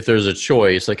if there's a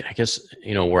choice, like I guess,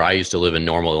 where I used to live in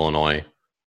Normal, Illinois,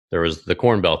 there was the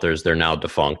Corn Belters. They're now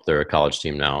defunct. They're a college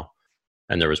team now.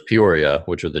 And there was Peoria,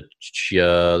 which were the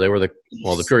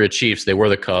Peoria Chiefs. They were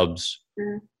the Cubs.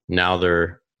 Mm-hmm. Now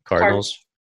they're Cardinals.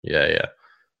 Yeah.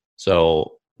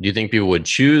 So do you think people would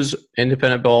choose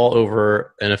independent ball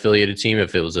over an affiliated team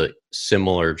if it was a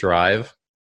similar drive?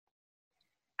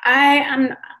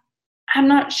 I'm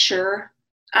not sure.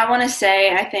 I want to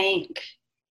say I think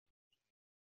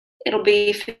it'll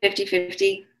be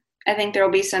 50-50. I think there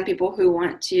will be some people who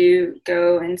want to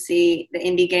go and see the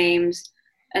indie games,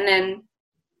 and then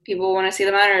people want to see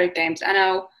the minor league games. I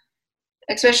know,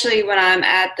 especially when I'm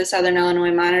at the Southern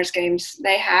Illinois Miners games,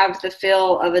 they have the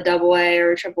feel of a AA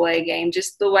or a AAA game,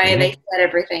 just the way they set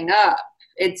everything up.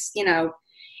 It's,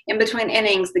 in between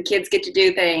innings, the kids get to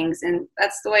do things, and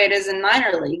that's the way it is in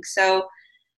minor league. So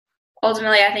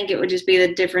ultimately, I think it would just be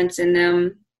the difference in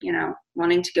them,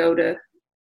 wanting to go to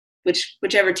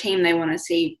whichever team they want to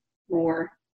see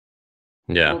more.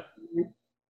 Yeah.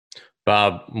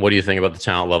 Bob, what do you think about the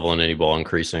talent level in indie ball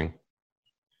increasing?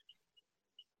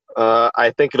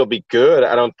 I think it'll be good.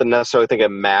 I don't necessarily think it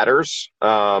matters.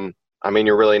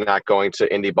 You're really not going to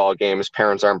indie ball games.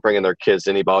 Parents aren't bringing their kids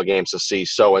to indie ball games to see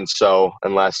so-and-so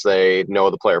unless they know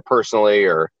the player personally,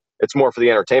 or it's more for the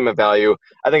entertainment value.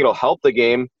 I think it'll help the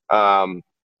game.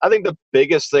 I think the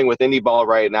biggest thing with indie ball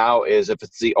right now is if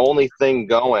it's the only thing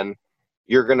going,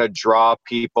 you're going to draw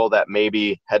people that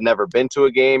maybe had never been to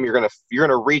a game. You're going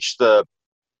to reach a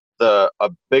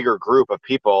bigger group of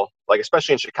people, like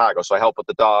especially in Chicago. So I help with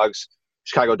the Dogs,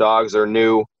 Chicago Dogs. They're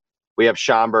new. We have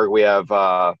Schaumburg. We have,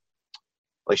 like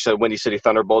you said, Windy City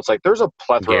Thunderbolts. Like there's a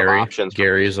plethora of options.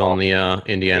 Gary's on the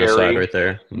Indiana side right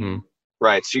there. Mm-hmm.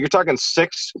 Right. So you're talking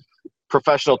 6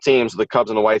 professional teams, the Cubs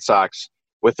and the White Sox,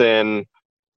 within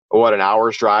an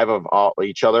hour's drive of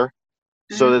each other.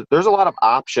 Mm-hmm. So there's a lot of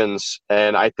options,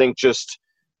 and I think just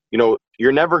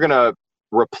you're never going to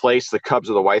replace the Cubs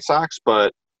or the White Sox,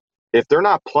 but if they're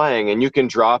not playing and you can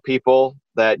draw people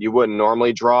that you wouldn't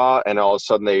normally draw, and all of a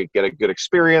sudden they get a good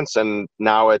experience, and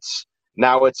now it's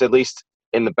at least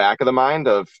in the back of the mind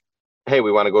of, hey,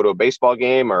 we want to go to a baseball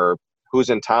game, or who's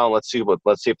in town, let's see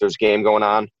if there's a game going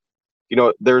on.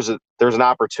 There's an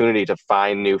opportunity to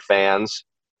find new fans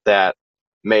that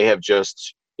may have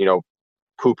just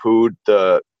poo-pooed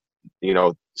the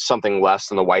something less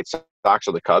than the White Sox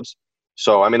or the Cubs.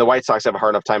 So the White Sox have a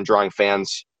hard enough time drawing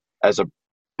fans as a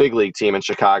big league team in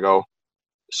Chicago.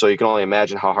 So you can only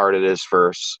imagine how hard it is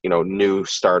for new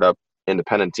startup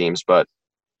independent teams. But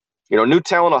new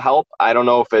talent will help. I don't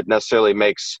know if it necessarily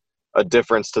makes a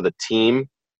difference to the team,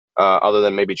 other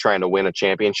than maybe trying to win a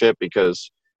championship, because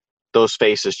those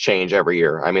faces change every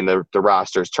year. I mean, the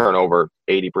rosters turn over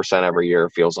 80% every year,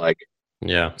 it feels like.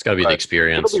 Yeah, it's got to be the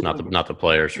experience, not the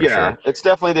players, for sure. It's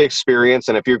definitely the experience.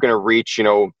 And if you're going to reach,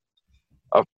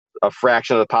 a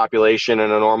fraction of the population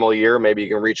in a normal year, maybe you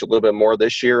can reach a little bit more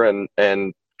this year and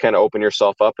kind of open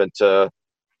yourself up into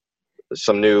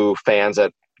some new fans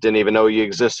that didn't even know you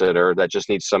existed, or that just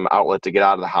need some outlet to get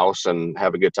out of the house and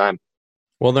have a good time.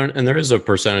 Well, there is a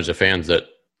percentage of fans that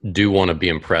do want to be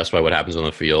impressed by what happens on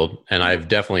the field. And I've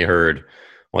definitely heard,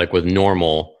 like with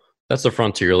normal, that's the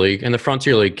Frontier League, and the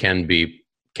Frontier League can be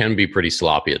pretty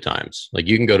sloppy at times. Like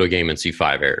you can go to a game and see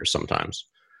 5 errors sometimes.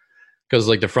 Because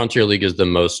like the Frontier League is the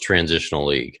most transitional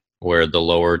league, where the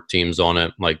lower teams on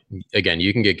it, like again,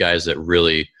 you can get guys that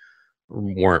really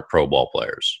weren't pro ball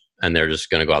players, and they're just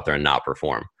going to go out there and not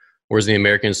perform. Whereas the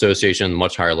American Association,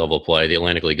 much higher level of play. The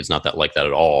Atlantic League is not that like that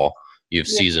at all. You have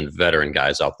seasoned veteran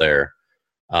guys out there.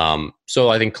 So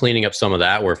I think cleaning up some of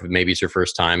that, where if maybe it's your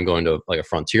first time going to like a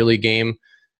Frontier League game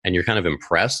and you're kind of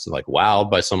impressed, like wowed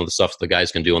by some of the stuff the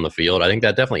guys can do on the field, I think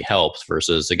that definitely helps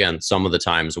versus, again, some of the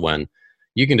times when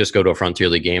you can just go to a Frontier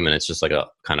League game and it's just like a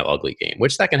kind of ugly game,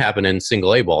 which that can happen in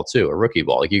single A ball too, or rookie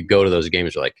ball. Like you go to those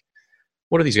games, you're like,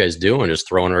 what are these guys doing? Just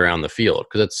throwing it around the field.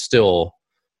 Because it's still...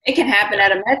 It can happen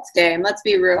at a Mets game. Let's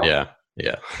be real. Yeah.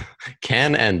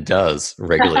 Can and does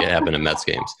regularly happen in Mets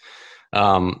games.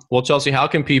 Well, Chelsea, how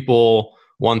can people...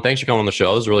 One, thanks for coming on the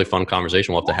show. It was a really fun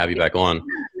conversation. We'll have to have you back on.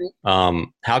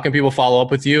 How can people follow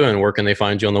up with you, and where can they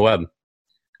find you on the web?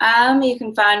 You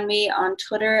can find me on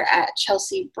Twitter at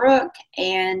Chelsea Brook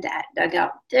and at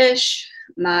Dugout Dish.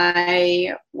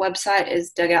 My website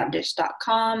is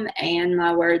dugoutdish.com, and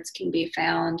my words can be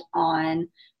found on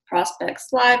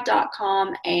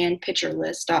prospectslive.com and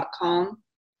pitcherlist.com.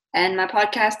 And my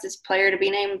podcast is Player to Be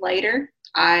Named Later.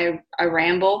 I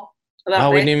ramble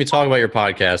about we didn't even talk about your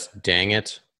podcast. Dang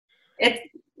it. It's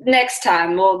next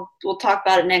time. We'll talk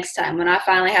about it next time when I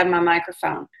finally have my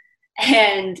microphone.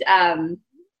 And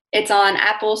it's on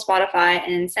Apple, Spotify,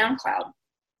 and SoundCloud.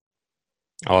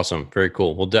 Awesome. Very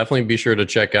cool. We'll definitely be sure to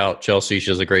check out Chelsea. She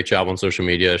does a great job on social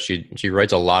media. She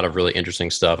writes a lot of really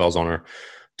interesting stuff. I was on her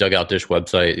Dugout Dish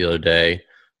website the other day.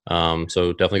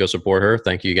 So definitely go support her.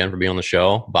 Thank you again for being on the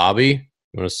show. Bobby,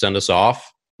 you want to send us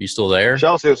off? You still there?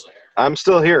 Chelsea, I'm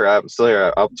still here. I'll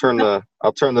turn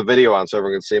the video on so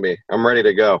everyone can see me. I'm ready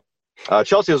to go.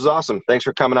 Chelsea, was awesome. Thanks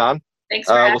for coming on. Thanks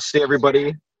for we'll see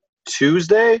everybody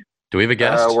Tuesday. Do we have a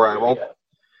guest?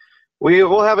 We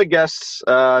will have a guest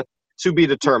to be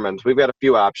determined. We've got a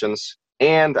few options,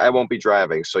 and I won't be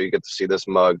driving, so you get to see this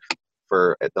mug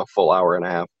for the full hour and a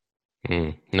half.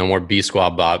 No more B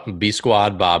Squad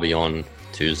Bobby on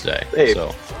Tuesday. Hey,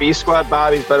 so. B Squad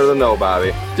Bobby's better than no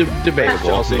Bobby.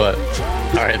 Debatable, but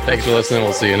all right. Thanks for listening.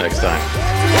 We'll see you next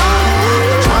time.